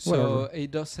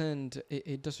it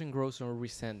doesn't grow some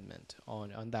resentment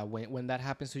on that when that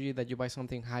happens to you, that you buy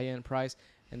something high end price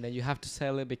and then you have to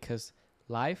sell it because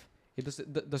life.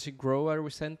 Does it grow a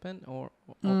resentment or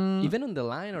even on the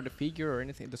line or the figure or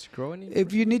anything? Does it grow any?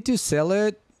 If you need to sell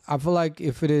it, I feel like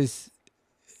if it is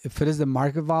the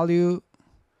market value,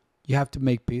 you have to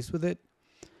make peace with it.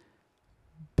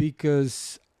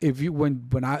 Because if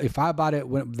I bought it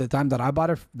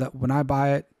when I buy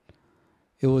it,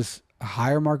 it was a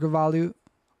higher market value.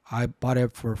 I bought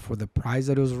it for the price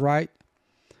that it was right.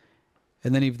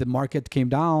 And then if the market came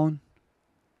down,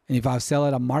 and if I sell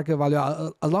it at market value,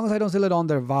 as long as I don't sell it on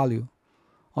their value,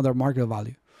 on their market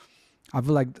value, I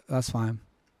feel like that's fine.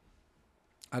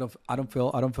 I don't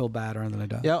feel bad or anything like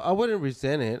that. Yeah, I wouldn't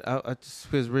resent it. I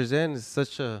just because resent is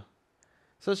such a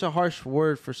harsh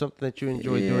word for something that you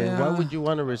enjoy doing. Why would you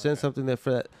want to resent something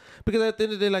for that? Because at the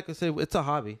end of the day, like I said, it's a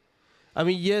hobby. I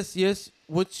mean, yes.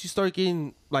 Once you start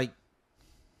getting like,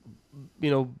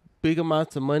 big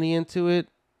amounts of money into it,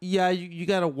 yeah, you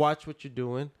gotta watch what you're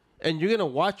doing. And you're gonna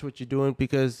watch what you're doing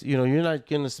because you're not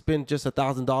gonna spend just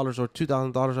 $1,000 or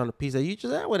 $2,000 on a piece that you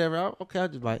just whatever. I'll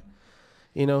just buy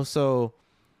it. So,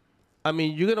 I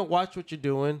mean, you're gonna watch what you're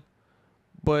doing,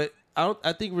 but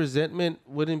I think resentment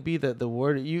wouldn't be the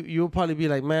word. You'll probably be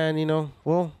like, man,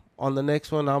 well, on the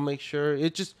next one I'll make sure.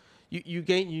 It just you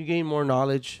gain more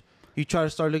knowledge. You try to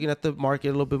start looking at the market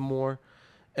a little bit more,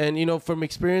 and from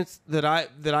experience that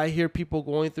I hear people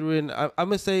going through, and I'm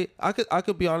gonna say I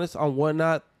could be honest on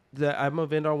Whatnot. That I'm a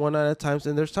vendor on Whatnot at times,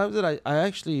 and there's times that I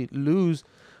actually lose,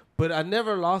 but I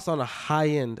never lost on a high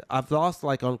end. I've lost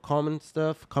like on common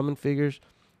figures,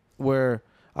 where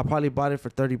I probably bought it for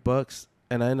 $30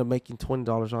 and I end up making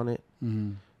 $20 on it,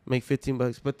 make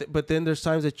 $15. But then there's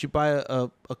times that you buy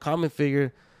a common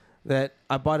figure that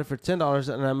I bought it for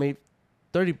 $10 and I made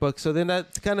 $30. So then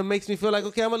that kind of makes me feel like,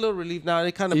 okay, I'm a little relieved now.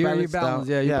 It kind of balances out.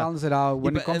 Yeah, you balance it out.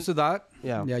 When it comes to that,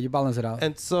 you balance it out.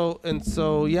 And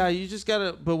so, yeah, you just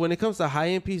gotta. But when it comes to high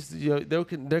end pieces, there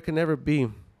can never be.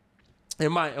 This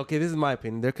is my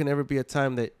opinion. There can never be a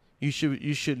time that you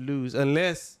should lose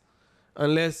unless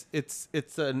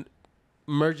it's an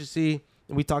emergency.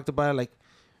 And we talked about it, like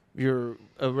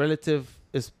a relative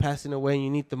is passing away and you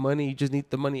need the money. You just need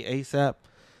the money ASAP.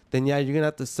 Then you're gonna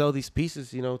have to sell these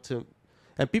pieces,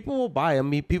 and people will buy. I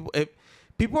mean, people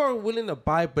are willing to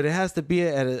buy, but it has to be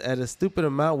at a stupid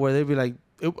amount where they'd be like,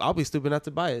 I'll be stupid not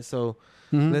to buy it. So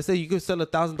let's say you could sell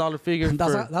 $1,000 figure.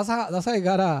 That's how I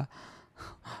got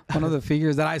one of the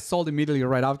figures that I sold immediately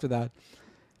right after that.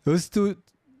 It was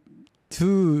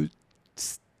too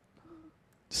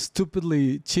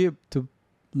stupidly cheap to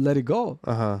let it go.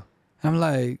 I'm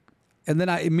like, and then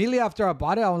immediately after I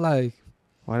bought it, I'm like,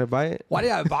 why did I buy it? Why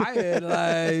did I buy it?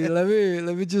 Like,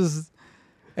 let me just.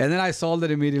 And then I sold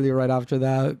it immediately right after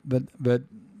that. But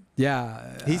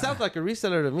yeah, he sounds like a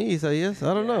reseller to me. So yes,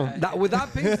 I don't know. With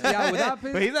that piece.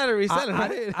 But he's not a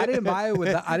reseller. I didn't buy it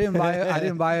with that. I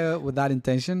didn't buy it with that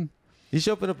intention. You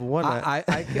should open up a one.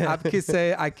 I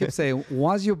keep saying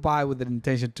once you buy with the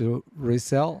intention to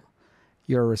resell,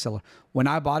 you're a reseller. When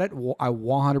I bought it, I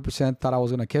 100% thought I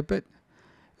was gonna keep it,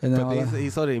 and then he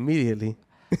sold it immediately.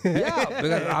 Yeah,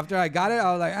 because after I got it,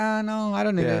 I was like, no, I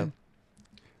don't need it.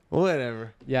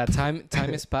 Whatever. Yeah, time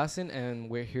is passing, and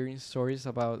we're hearing stories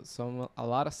about a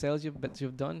lot of sales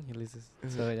you've done, Ulysses.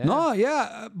 So yeah. No,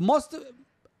 yeah,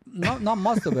 not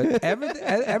most of it.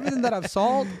 Everything that I've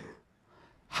sold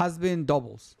has been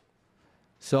doubles.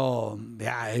 So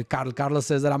yeah, Carlos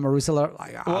says that I'm a reseller.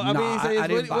 Like, well, I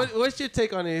mean, what's your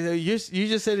take on it? You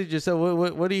just said it yourself.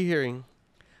 What are you hearing?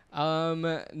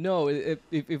 No,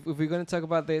 if we're gonna talk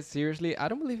about this seriously, I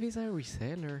don't believe he's a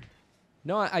reseller.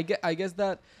 No, I guess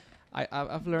that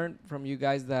I've learned from you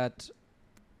guys that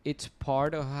it's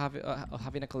part of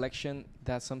having a collection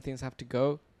that some things have to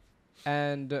go,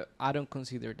 and I don't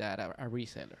consider that a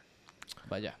reseller.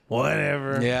 But yeah.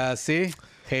 Whatever. Yeah, see?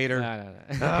 Hater. No.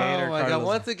 Oh Hater, my God! Carlos.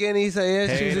 Once again, he said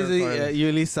yes, Hater, chooses the Carlos.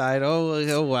 Yuli side.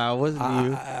 Oh wow, wasn't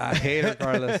you? I hate her,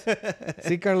 Carlos.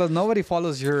 See, Carlos, nobody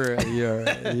follows your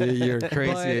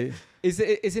crazy.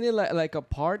 Isn't it like a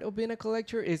part of being a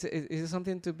collector? Is it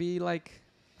something to be like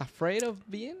afraid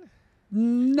of being?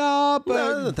 No, but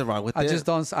No, there's nothing wrong with I it. just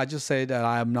don't. I just say that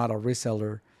I am not a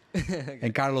reseller,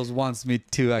 and Carlos wants me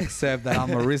to accept that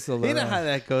I'm a reseller. You know how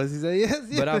that goes. He said yes,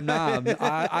 But I'm not.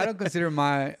 I don't consider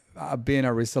my being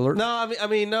a reseller. No, I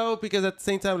mean no, because at the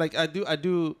same time, like I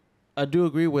do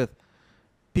agree with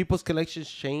people's collections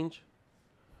change.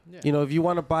 Yeah. You know, if you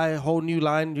want to buy a whole new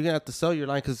line, you're gonna have to sell your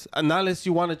line because not unless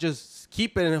you want to just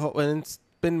keep it and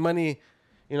spend money,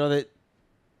 you know that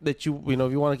you know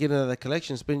if you want to get into that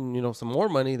collection, spend some more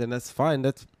money, then that's fine.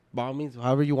 That's by all means,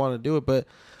 however you want to do it. But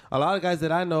a lot of guys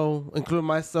that I know, including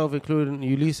myself, including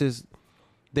Ulysses,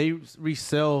 they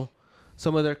resell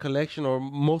some of their collection or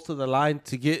most of the line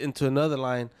to get into another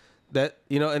line that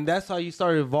and that's how you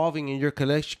start evolving in your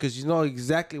collection because you know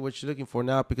exactly what you're looking for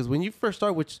now. Because when you first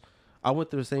start, which I went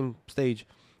through the same stage,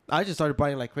 I just started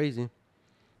buying like crazy,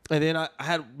 and then I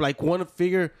had like one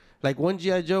figure, like one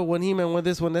GI Joe, one He-Man, one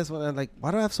this one. I'm like,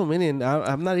 why do I have so many? And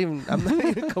I'm not even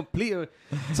complete.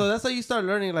 So that's how you start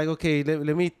learning. Like, okay,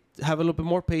 let me have a little bit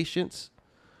more patience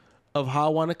of how I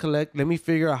want to collect. Let me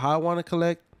figure out how I want to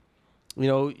collect.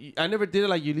 I never did it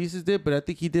like Ulysses did, but I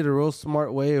think he did a real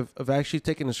smart way of actually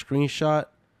taking a screenshot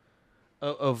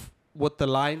of what the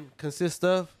line consists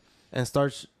of and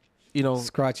starts,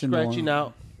 Scratching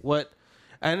out what.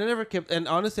 And I never kept. And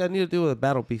honestly, I need to do with a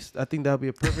Battle Beast. I think that would be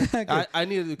a perfect. I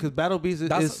need to because Battle Beast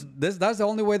that's the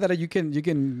only way that you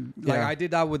can like I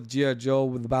did that with G.I. Joe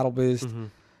with the Battle Beast. Mm-hmm.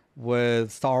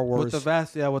 With Star Wars, with the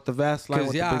vast line. With the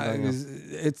big line,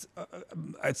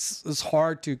 it's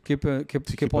hard to keep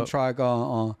on track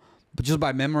but just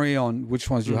by memory on which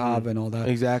ones you have and all that.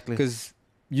 Exactly, because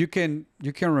you can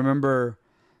remember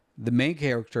the main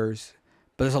characters,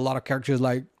 but there's a lot of characters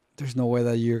like there's no way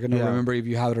that you're gonna remember if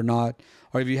you have it or not,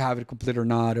 or if you have it complete or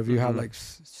not, or if you have like.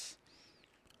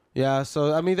 Yeah,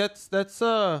 so I mean that's like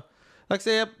I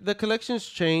say the collections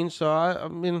change. So I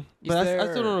mean, but I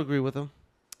still don't agree with them.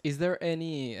 Is there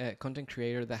any content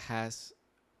creator that has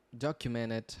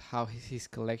documented how his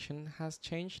collection has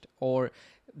changed, or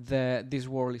this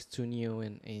world is too new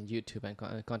in YouTube and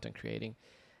content creating?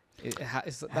 Is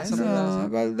that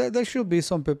something but there should be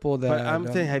some people that. But I'm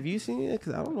saying, have you seen it?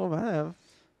 Because I don't know if I have.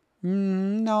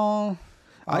 No.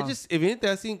 If anything,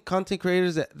 I've seen content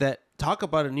creators that talk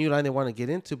about a new line they want to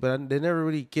get into, but they never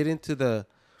really get into the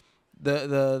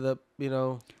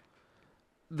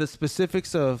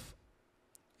specifics of.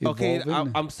 Okay,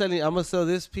 I'm gonna sell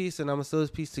this piece, and I'm gonna sell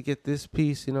this piece to get this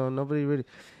piece. Nobody really,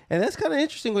 and that's kind of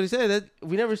interesting what he said. That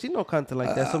we never seen no content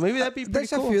like that. So maybe that'd be pretty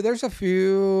cool. There's a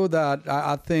few that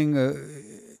I think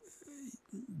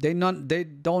they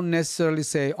don't necessarily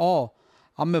say, "Oh,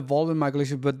 I'm evolving my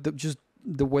collection," but just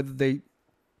the way that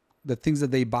the things that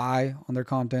they buy on their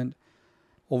content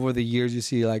over the years, you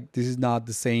see like this is not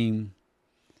the same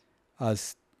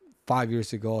as 5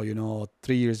 years ago.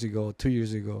 3 years ago, 2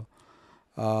 years ago.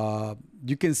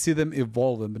 You can see them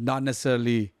evolving, but not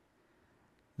necessarily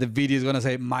the video is gonna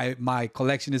say my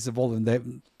collection is evolving. I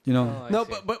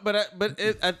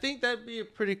think that'd be a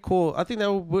pretty cool. I think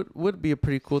that would be a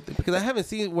pretty cool thing because I haven't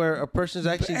seen where a person's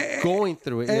actually going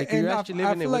through it. Like you're actually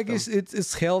living it. I feel like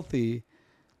it's healthy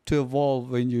to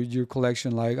evolve in your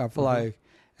collection. Like I feel like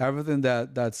everything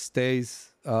that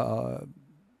stays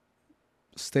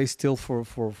still for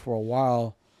a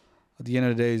while, at the end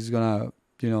of the day is gonna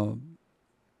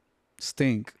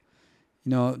stink.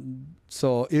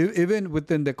 So even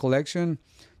within the collection,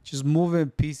 just moving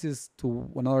pieces to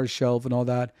another shelf and all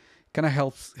that kind of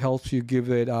helps you give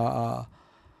it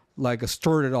like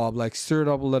stir it up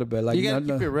a little bit. Like you gotta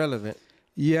keep it relevant.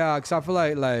 Yeah, because I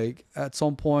feel like at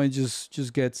some point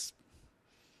just gets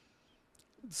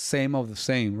same of the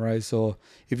same, right? So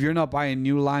if you're not buying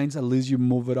new lines, at least you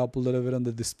move it up a little bit on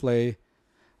the display.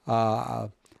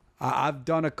 I've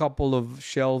done a couple of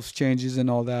shelves changes and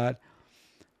all that,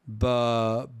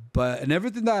 but and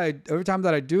every time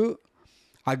that I do,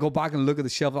 I go back and look at the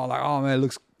shelf and I'm like, oh man,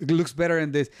 it looks better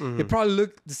in this. It probably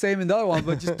looked the same in the other one,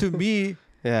 but just to me,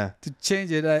 to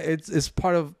change it, it's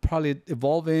part of probably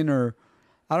evolving, or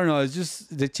I don't know. It's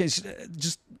just the change,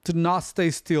 just to not stay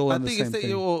still. I think it's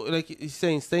like he's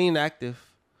saying, staying active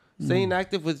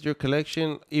with your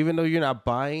collection, even though you're not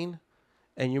buying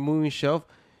and you're moving shelf.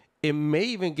 It may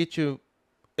even get you.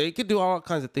 It could do all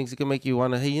kinds of things. It can make you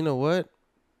want to. Hey, you know what?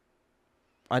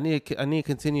 I need to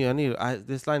continue.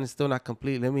 This line is still not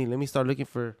complete. Let me start looking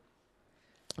for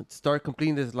start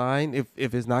completing this line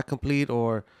if it's not complete,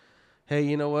 or hey,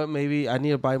 you know what, maybe I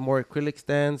need to buy more acrylic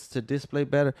stands to display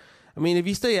better. I mean, if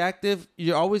you stay active,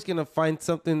 you're always going to find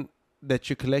something that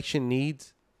your collection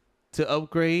needs to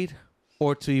upgrade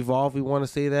or to evolve. We want to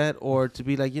say that, or to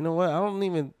be like, you know what,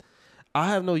 I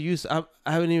have no use. I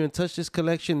haven't even touched this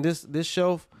collection, this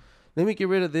shelf. Let me get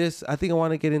rid of this. I think I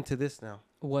want to get into this now.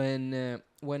 When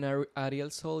Ariel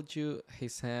sold you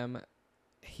his Sam,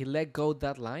 he let go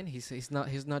that line. He's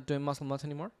not doing muscle much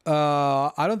anymore.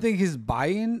 I don't think he's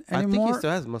buying anymore. I think he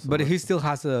still has muscle, but he still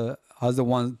has the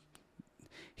one.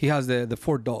 He has the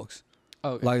 4 dogs.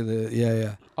 Oh, okay. Like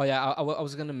yeah. Oh yeah, I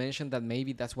was gonna mention that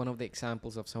maybe that's one of the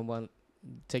examples of someone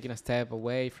taking a step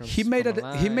away from. He made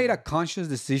a conscious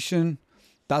decision.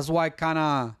 That's why I kind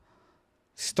of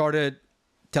started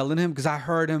telling him, because I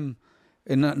heard him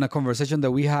in a conversation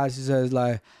that we had. He says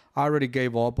like, I already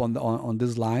gave up on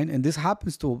this line, and this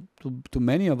happens to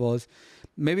many of us.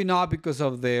 Maybe not because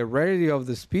of the rarity of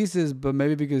the species, but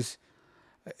maybe because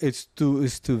it's too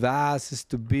vast, it's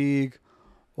too big,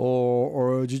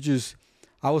 or you just.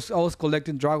 I was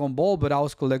collecting Dragon Ball, but I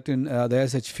was collecting the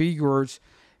SH figures,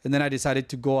 and then I decided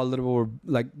to go a little more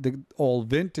like the old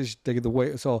vintage, the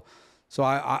way. So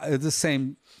I it's the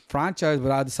same franchise,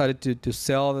 but I decided to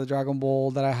sell the Dragon Ball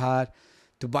that I had,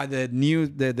 to buy the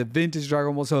vintage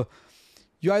Dragon Ball. So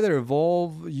you either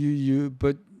evolve,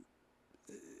 but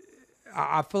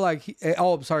I feel like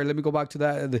sorry, let me go back to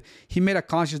that. He made a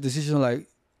conscious decision, like,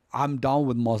 I'm done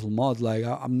with muscle mods. Like,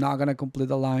 I'm not gonna complete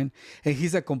the line. And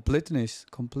he's a completeness.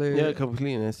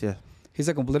 Completeness, yeah. He's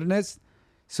a completeness.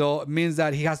 So it means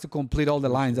that he has to complete all the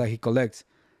lines that he collects.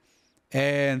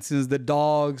 And since the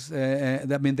dogs,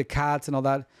 that mean the cats and all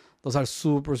that, those are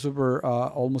super, super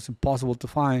almost impossible to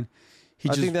find.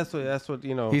 I think that's what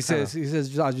you know. He says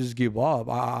I just give up.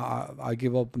 I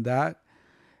give up on that.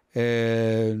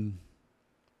 And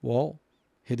well,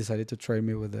 he decided to trade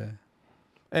me with the.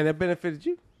 And it benefited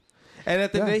you. And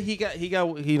at the day, he got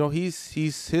you know,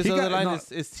 his other line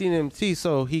is TNMT,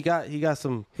 so he got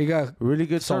really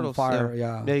good turtles. Fire,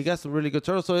 yeah, he got some really good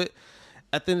turtles. So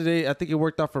at the end of the day, I think it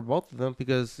worked out for both of them,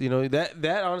 because you know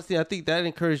that honestly, I think that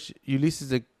encouraged Ulysses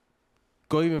to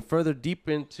go even further deep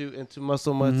into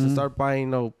muscle muds and start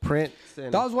buying prints.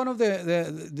 And that was one of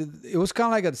the it was kind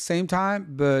of like at the same time,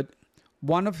 but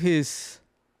one of his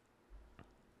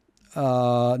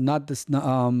one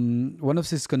of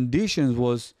his conditions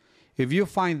was, if you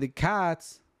find the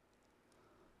cats,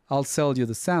 I'll sell you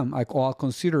the Sam. I'll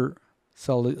consider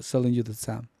selling you the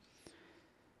Sam.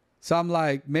 So I'm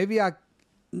like, maybe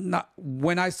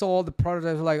when I saw all the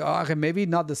prototypes, like, okay, maybe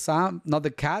not the Sam, not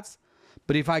the cats,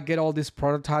 but if I get all these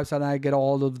prototypes and I get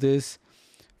all of this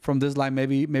from this line,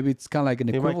 maybe it's kind of like an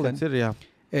equivalent. He might consider, yeah.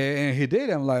 And he did.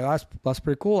 I'm like, that's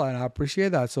pretty cool, and I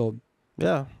appreciate that. So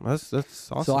yeah, that's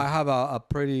awesome. So I have a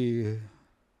pretty.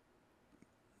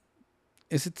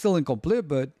 It's still incomplete,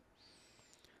 but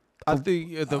I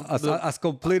think as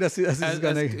complete as it's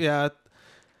gonna. Yeah,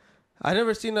 I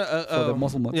never seen for the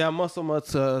muscle muds. Yeah, muscle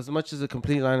muds as much as a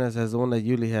complete line as the one that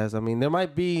Yuli has. I mean, there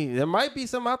might be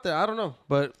some out there. I don't know,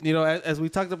 but you know, as we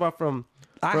talked about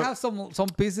I have some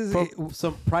pieces from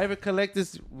some private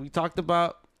collectors. We talked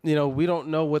about, you know, we don't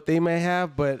know what they may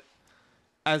have, but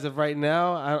as of right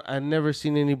now, I've never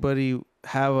seen anybody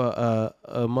have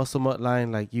a muscle mud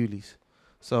line like Yuli's.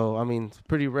 So I mean, it's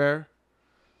pretty rare.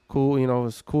 Cool, you know,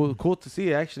 it's cool to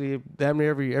see actually, damn near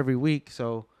every week.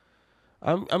 So,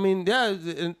 I mean, yeah.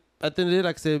 And at the end of the day,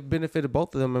 like I said, it benefited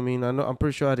both of them. I mean, I'm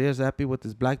pretty sure Ariel's happy with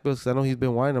his black belts, because I know he's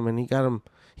been wanting them, and he got them.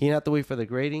 He didn't have to wait for the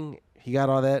grading. He got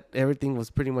all that. Everything was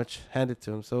pretty much handed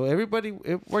to him. So it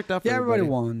worked out for everybody. Everybody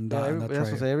won. That's what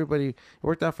I'm saying. It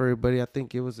worked out for everybody. I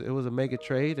think it was a mega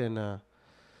trade, and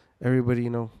everybody,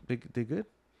 you know, did good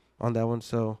on that one.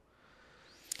 So,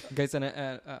 guys, and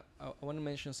I want to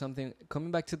mention something.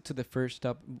 Coming back to the first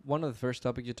one of the first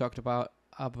topics you talked about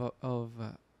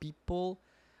people,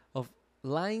 of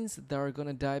lines that are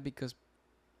gonna die because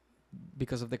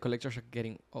of the collectors are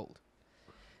getting old.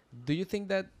 Do you think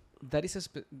that is a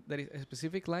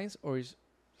specific lines, or is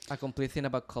a complete thing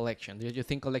about collection? Do you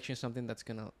think collection is something that's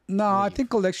gonna? No, leave? I think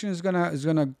collection is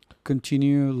gonna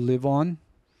continue live on.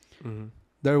 Mm-hmm.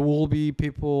 There will be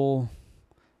people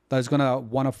that's gonna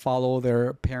want to follow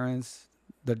their parents,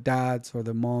 their dads, or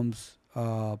their moms'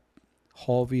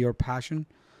 hobby or passion.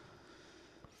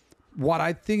 What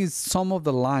I think is some of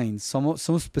the lines, some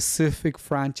specific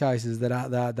franchises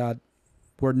that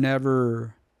were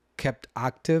never kept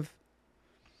active.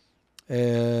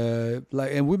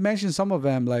 And we mentioned some of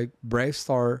them, like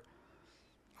Bravestar.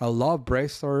 I love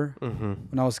Bravestar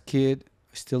when I was a kid.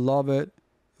 I still love it.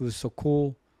 It was so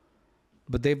cool.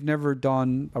 but they've never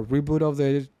done a reboot of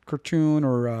the cartoon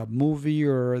or a movie,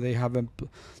 or they don't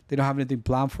have anything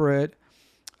planned for it.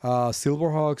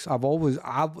 Silverhawks,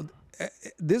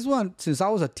 this one, since I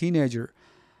was a teenager,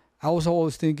 I was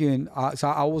always thinking, so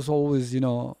I was always,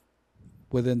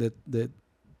 within the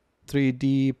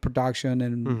 3D production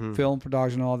and film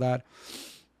production and all that.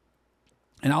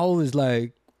 And I always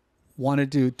like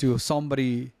wanted to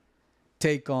somebody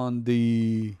take on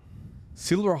the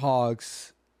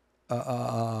Silverhawks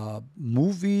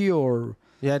movie or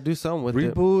do something with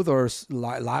reboot or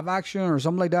live action or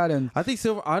something like that. And I think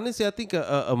honestly, I think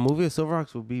a movie of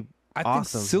Silverhawks would be awesome. I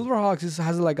think Silverhawks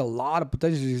has like a lot of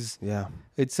potential.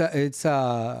 It's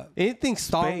anything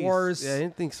Star space. Wars,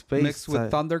 anything space mixed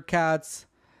with Thundercats,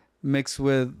 mixed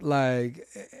with like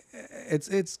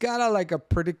it's got a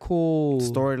pretty cool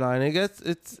storyline. I guess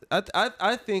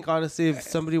I think honestly, if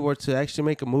somebody were to actually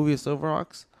make a movie of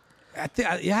Silverhawks, I think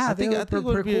it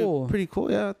would be cool. Pretty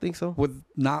cool. Yeah, I think so.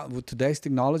 With today's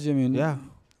technology, I mean,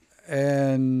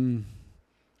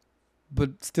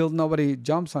 but still nobody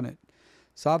jumps on it.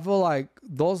 So I feel like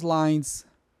those lines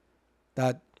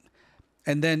that,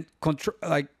 and then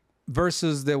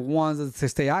versus the ones that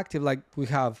stay active, like we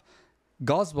have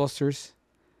Ghostbusters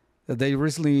that they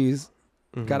recently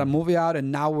got a movie out,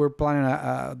 and now we're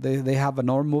planning they have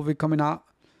another movie coming out,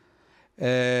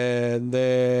 and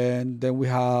then we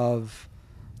have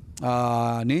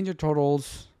Ninja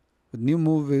Turtles with new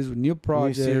movies, with new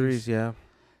projects, new series, yeah.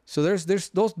 So there's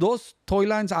those toy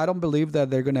lines. I don't believe that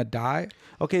they're gonna die.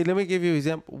 Okay, let me give you an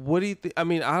example. What do you think? I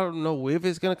mean, I don't know if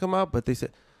it's gonna come out, but they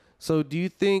said. So, do you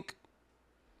think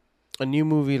a new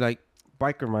movie like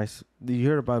Biker Mice? You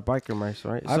heard about Biker Mice,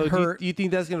 right? I've heard. Do you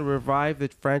think that's gonna revive the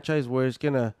franchise, where it's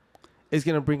gonna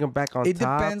bring them back on top?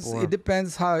 Depends. It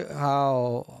depends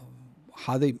how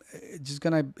they.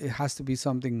 It has to be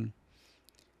something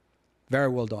very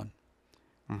well done.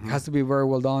 It has to be very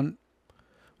well done.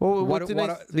 Well,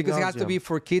 because it has to be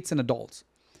for kids and adults.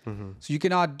 So you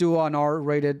cannot do an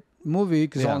R-rated movie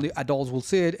because only adults will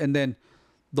see it, and then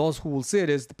those who will see it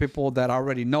is the people that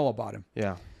already know about him.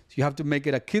 Yeah. So you have to make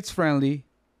it a kids-friendly,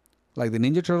 like the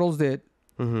Ninja Turtles did,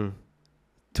 to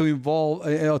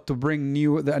involve to bring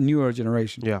a newer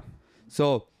generation. Yeah.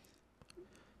 So,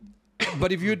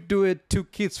 but if you do it too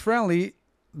kids-friendly,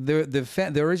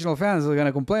 the original fans are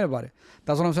gonna complain about it.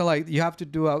 That's what I'm saying. Like you have to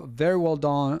do a very well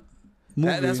done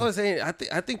movie. That's what I'm saying.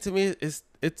 I think to me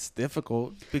it's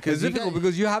difficult because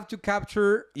you have to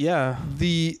capture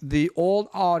the old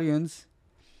audience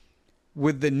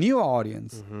with the new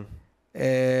audience,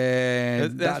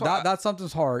 and that's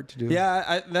something's hard to do.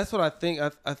 Yeah, that's what I think.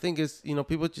 I think it's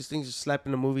people just think just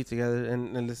slapping a movie together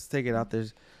and let's take it out there.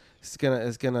 It's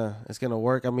gonna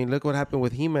work. I mean, look what happened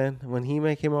with He-Man. When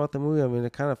He-Man came out with the movie, I mean, the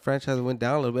kind of franchise went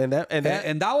down a little bit, and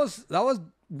that was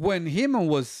when He-Man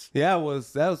was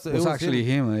actually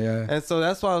He-Man, yeah. And so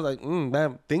that's why I was like,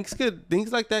 man, things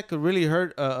like that could really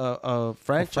hurt a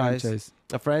franchise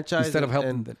instead of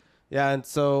helping them. Yeah, and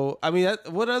so I mean,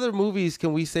 what other movies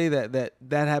can we say that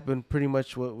happened? Pretty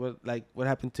much what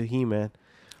happened to He-Man?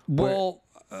 Well,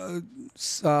 like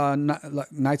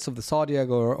Knights of the Zodiac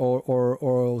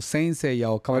or Saint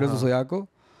Seiya or Caballeros del Zodiaco.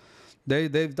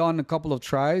 They've done a couple of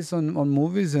tries on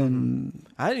movies, and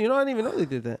I didn't even know they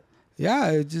did that.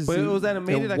 Yeah, it just. But it was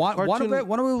animated like cartoon.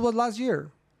 One of it was last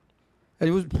year,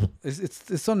 and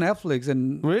it's on Netflix,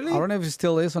 and really, I don't know if it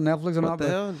still is on Netflix or not. The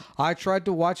hell? I tried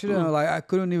to watch it, and I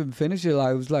couldn't even finish it.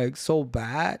 Like, it was like so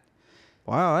bad.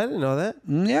 Wow, I didn't know that.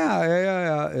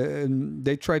 Yeah. And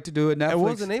they tried to do it Netflix. And what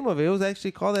was the name of it? It was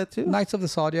actually called that too. Knights of the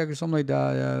Zodiac or something like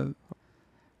that.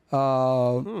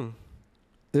 Yeah.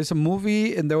 There's a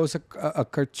movie and there was a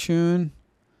cartoon,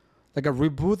 like a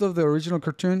reboot of the original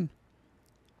cartoon.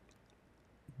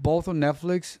 Both on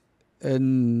Netflix,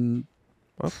 and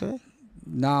okay.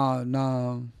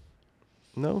 No.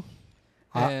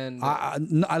 And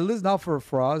at least not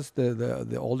for us,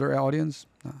 the older audience.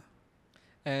 No.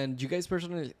 And you guys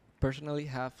personally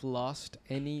have lost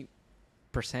any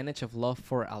percentage of love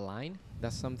for a line?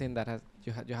 That's something that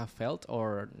you have felt,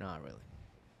 or not really?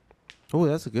 Oh,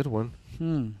 that's a good one.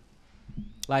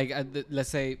 Like let's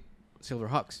say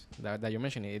Silverhawks that you're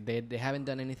mentioning, they haven't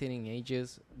done anything in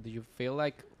ages. Do you feel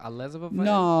like a less of a fan?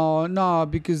 No,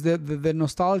 because the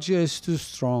nostalgia is too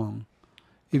strong.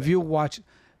 If you watch,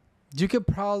 you could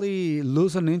probably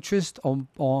lose an interest on,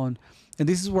 and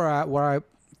this is where I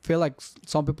feel like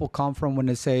some people come from when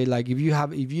they say, like, if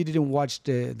you didn't watch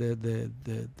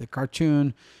the cartoon,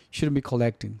 you shouldn't be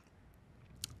collecting.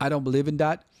 I don't believe in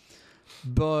that,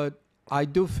 but I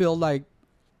do feel like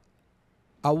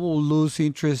I will lose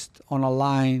interest on a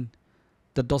line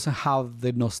that doesn't have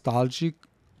the nostalgic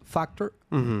factor.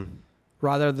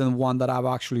 rather than one that I've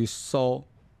actually saw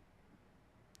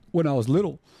when I was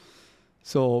little.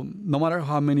 So no matter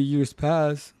how many years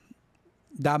pass,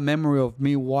 that memory of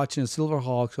me watching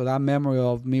Silverhawks or that memory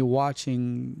of me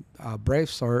watching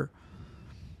Bravestar,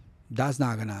 that's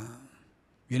not gonna,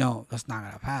 that's not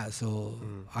gonna pass. So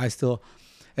I still,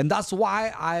 and that's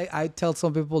why I tell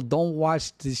some people don't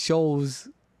watch the shows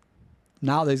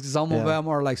nowadays. Some of them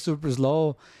are like super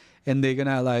slow, and they're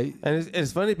gonna like. And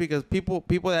it's funny because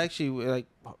people actually like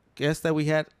guess that we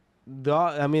had.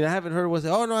 I mean, I haven't heard was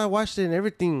oh no, I watched it and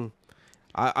everything.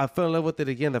 I fell in love with it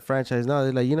again, the franchise. Now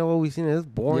they're like, you know what, we've seen it. It's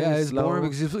boring. Yeah, it's slow. boring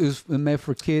because it was made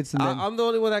for kids. And then, I'm the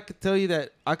only one that could tell you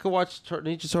that I could watch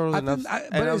Ninja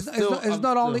Turtles. It's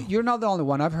not only you're not the only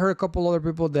one. I've heard a couple other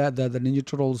people that the Ninja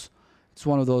Turtles. It's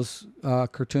one of those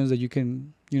cartoons that you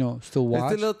can still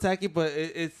watch. It's a little tacky, but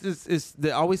it's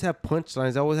they always have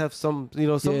punchlines. They always have some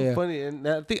something funny. And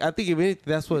I think if anything,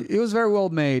 that's what it was very well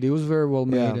made. It was very well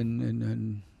made, Yeah.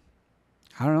 and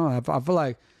I don't know. I feel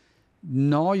like.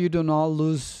 No, you do not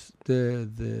lose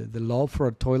the love for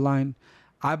a toy line.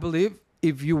 I believe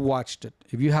if you watched it,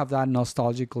 if you have that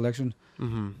nostalgic collection.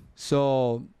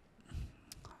 So,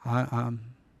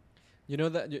 You know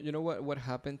that you know what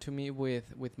happened to me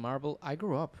with Marvel. I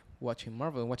grew up watching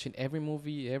Marvel and watching every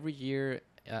movie every year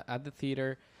at the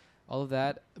theater, all of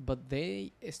that. But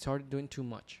they started doing too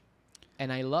much,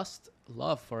 and I lost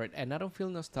love for it, and I don't feel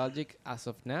nostalgic as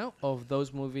of now of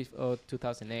those movies of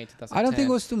 2008, 2010. I don't think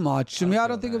it was too much. To me, I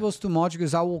don't think it was too much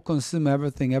because I will consume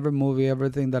everything, every movie,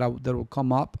 everything that will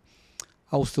come up.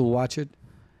 I will still watch it.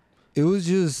 It was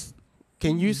just.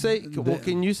 Can you say?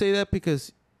 Can you say that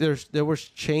because there was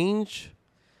change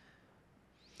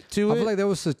to I it? feel like there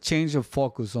was a change of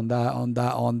focus on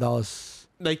those.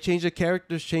 Like change of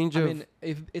characters, change of. I mean,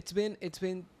 if it's been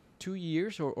 2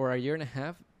 years or a year and a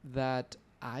half that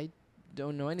I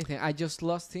don't know anything. I just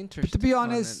lost interest. But to be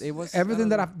honest, it was everything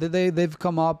they've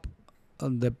come up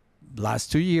in the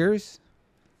last 2 years.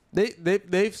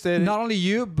 They've said not only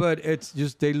you, but it's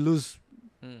just they lose.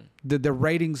 The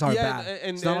ratings are bad.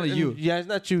 It's not only you. Yeah, it's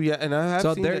not you. Yeah, and I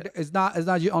have seen that. It's not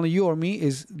only you or me.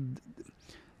 Is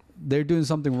they're doing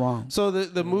something wrong. So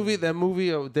that movie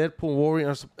of Deadpool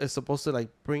Wolverine is supposed to like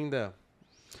bring the.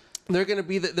 They're gonna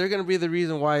be the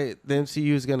reason why the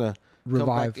MCU is gonna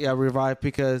revive. Revive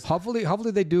because hopefully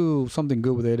they do something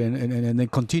good with it and they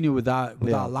continue with that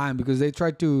line because they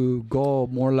try to go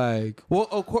more like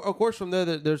of course from there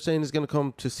they're saying it's gonna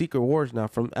come to Secret Wars now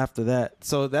from after that,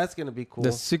 so that's gonna be cool.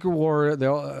 The Secret War,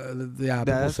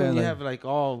 that's when you have like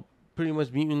all pretty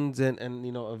much mutants and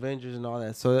Avengers and all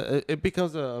that, so it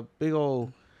becomes a big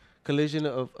old collision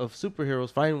of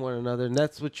superheroes fighting one another, and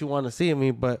that's what you want to see. I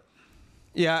mean, but.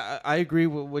 Yeah, I agree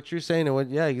with what you're saying.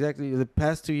 And exactly. The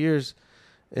past 2 years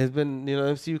has been,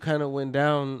 MCU kind of went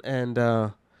down, and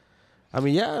I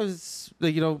mean, it's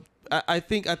like I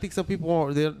think some people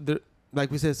aren't. They're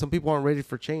like we said, some people aren't ready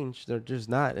for change. They're just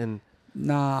not. And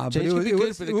but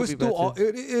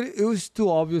it was too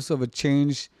obvious of a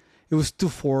change. It was too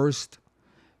forced.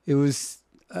 It was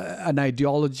an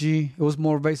ideology. It was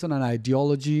more based on an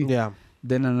ideology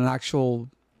than an actual.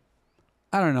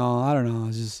 I don't know.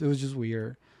 It was just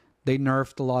weird. They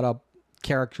nerfed a lot of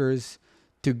characters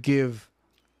to give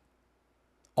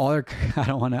other. I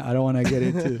don't want to get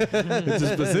into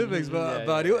specifics,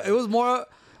 but it was more.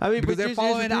 I mean, because they're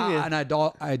following an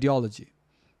ideology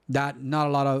that not a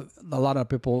lot of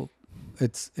people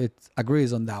it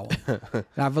agrees on that one. And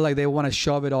I feel like they want to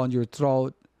shove it on your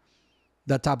throat,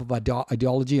 that type of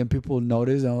ideology, and people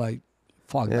notice and like.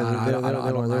 Fuck that. I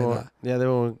don't like that. Yeah, they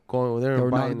were going.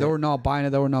 They were not buying it.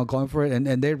 They were not going for it,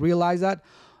 and they realized that.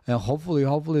 And hopefully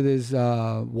this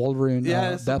Wolverine.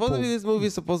 Yeah, Deadpool. supposedly this movie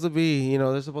is supposed to be.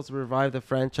 They're supposed to revive the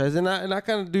franchise, and I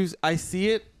kind of do. I see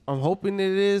it. I'm hoping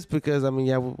it is because I mean,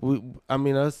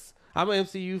 us. I'm an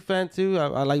MCU fan too.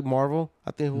 I like Marvel.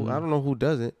 I think I don't know who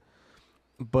doesn't,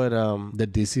 but the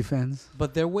DC fans.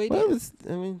 But they're waiting. Well,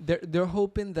 they're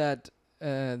hoping that.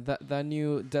 That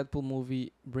new Deadpool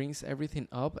movie brings everything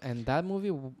up, and that movie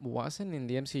wasn't in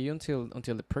the MCU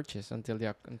until the purchase, until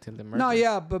the merger. No,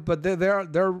 yeah, but they're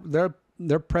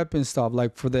prepping stuff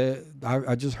like for the.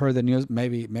 I just heard the news.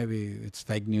 Maybe it's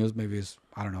fake news. Maybe it's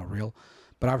I don't know real,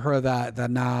 but I've heard that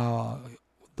now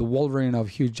the Wolverine of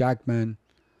Hugh Jackman.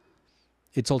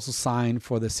 It's also signed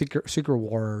for the Secret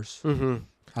Wars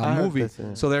movie,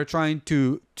 so they're trying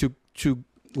to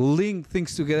link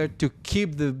things together to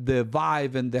keep the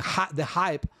vibe and the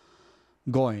hype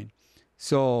going.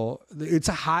 So it's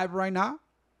a hype right now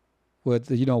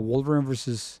with Wolverine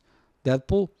versus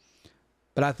Deadpool,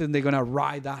 but I think they're gonna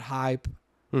ride that hype,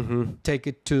 take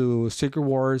it to Secret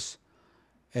Wars,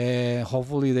 and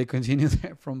hopefully they continue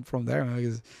there from there.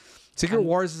 Because Secret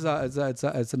Wars is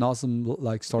it's an awesome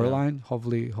like storyline.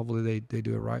 Hopefully they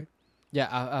do it right.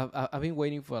 Yeah, I've been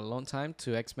waiting for a long time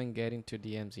to X-Men get into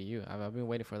the MCU. I've been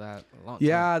waiting for that a long time.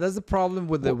 Yeah, that's the problem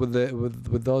with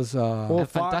those. Well,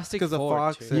 Fantastic because of Four,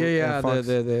 Fox. too. Yeah, Fox.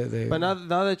 they But now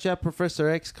that you have Professor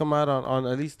X come out on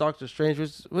at least Doctor Strange,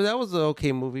 which that was an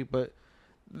okay movie, but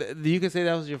you could say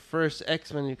that was your first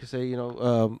X-Men. You could say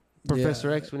Professor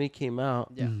X when he came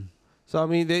out. Yeah. So I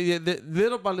mean, they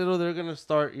little by little they're gonna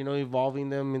start evolving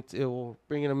them into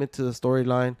bringing them into the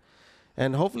storyline,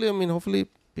 and hopefully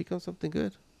become something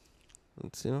good.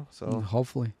 It's, so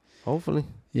hopefully.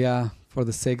 Yeah, for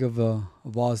the sake of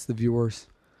us, the viewers,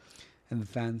 and the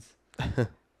fans.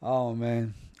 Oh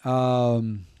man. All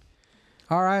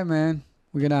right, man.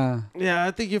 We're gonna. Yeah,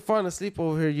 I think you're falling asleep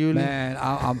over here, Yuli. Man,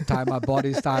 I'm tired. My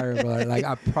body's tired, but like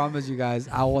I promise you guys,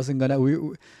 I wasn't gonna.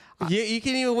 You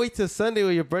can't even wait till Sunday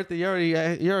with your birthday.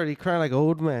 You're already crying like an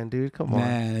old man, dude. Come on,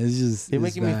 man. You're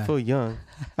making me feel young.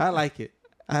 I like it.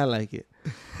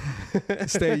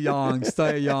 Stay young,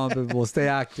 people. Stay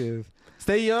active.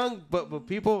 Stay young, but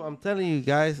people, I'm telling you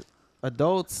guys,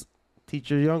 adults, teach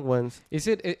your young ones. Is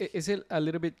it a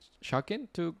little bit shocking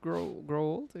to grow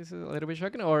old? Is it a little bit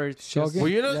shocking or it's shocking?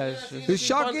 Just, It's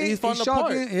shocking. He's falling it's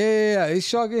shocking. apart. Yeah, it's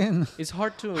shocking. It's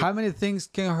hard to. How many things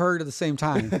can hurt at the same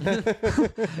time?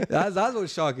 that's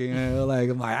what's shocking.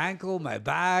 Like my ankle, my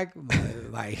back,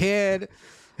 my head.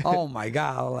 Oh my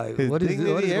god! Like what is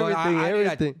going on?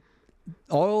 Everything.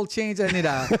 Oil change. I need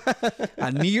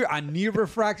a knee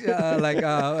refraction, like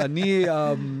a knee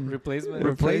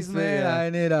replacement. Yeah. I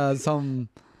need some.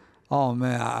 Oh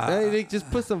man! They just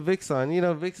put some Vicks on.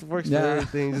 Vicks works for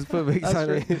everything. Just put Vicks on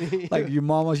it. Like your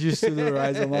mama used to do,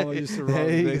 right? So mama used to rub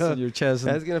Vicks on your chest.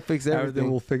 That's gonna fix everything.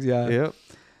 Everything will fix. Yeah. Yep.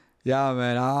 Yeah,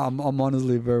 man. I'm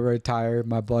honestly very, very tired.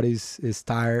 My body is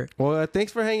tired. Well,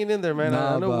 thanks for hanging in there, man.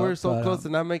 I know we're so close to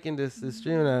not making this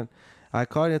stream, and I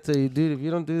called you and tell you, dude, if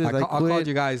you don't do this, I quit. I called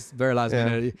you guys very last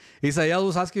minute. He said,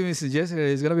 was asking me since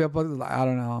yesterday, it's going to be a podcast.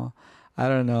 I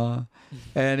don't know.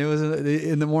 And it was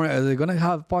in the morning. Is it going to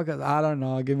have a podcast? I don't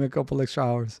know. Give me a couple extra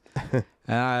hours. And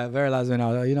I very last minute, I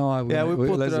was like, we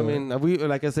pulled through. I mean,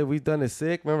 like I said, we've done it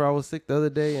sick. Remember, I was sick the other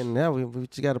day, and we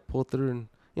just got to pull through and,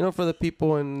 for the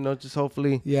people, and just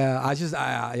hopefully. Yeah,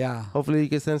 Hopefully you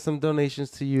can send some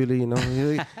donations to Yuli.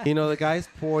 The guy's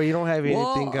poor. You don't have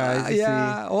anything, guys.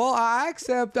 Yeah. Well, I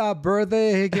accept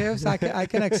birthday gifts. I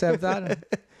can accept that.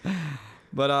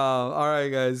 But all right,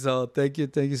 guys. So thank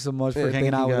you so much for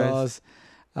hanging out with us.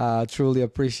 Truly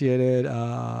appreciate it.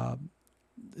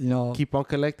 Keep on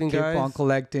collecting, guys. Keep on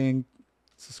collecting.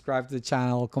 Subscribe to the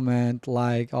channel. Comment,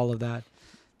 like, all of that.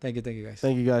 Thank you, guys.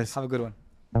 Thank you, guys. Have a good one.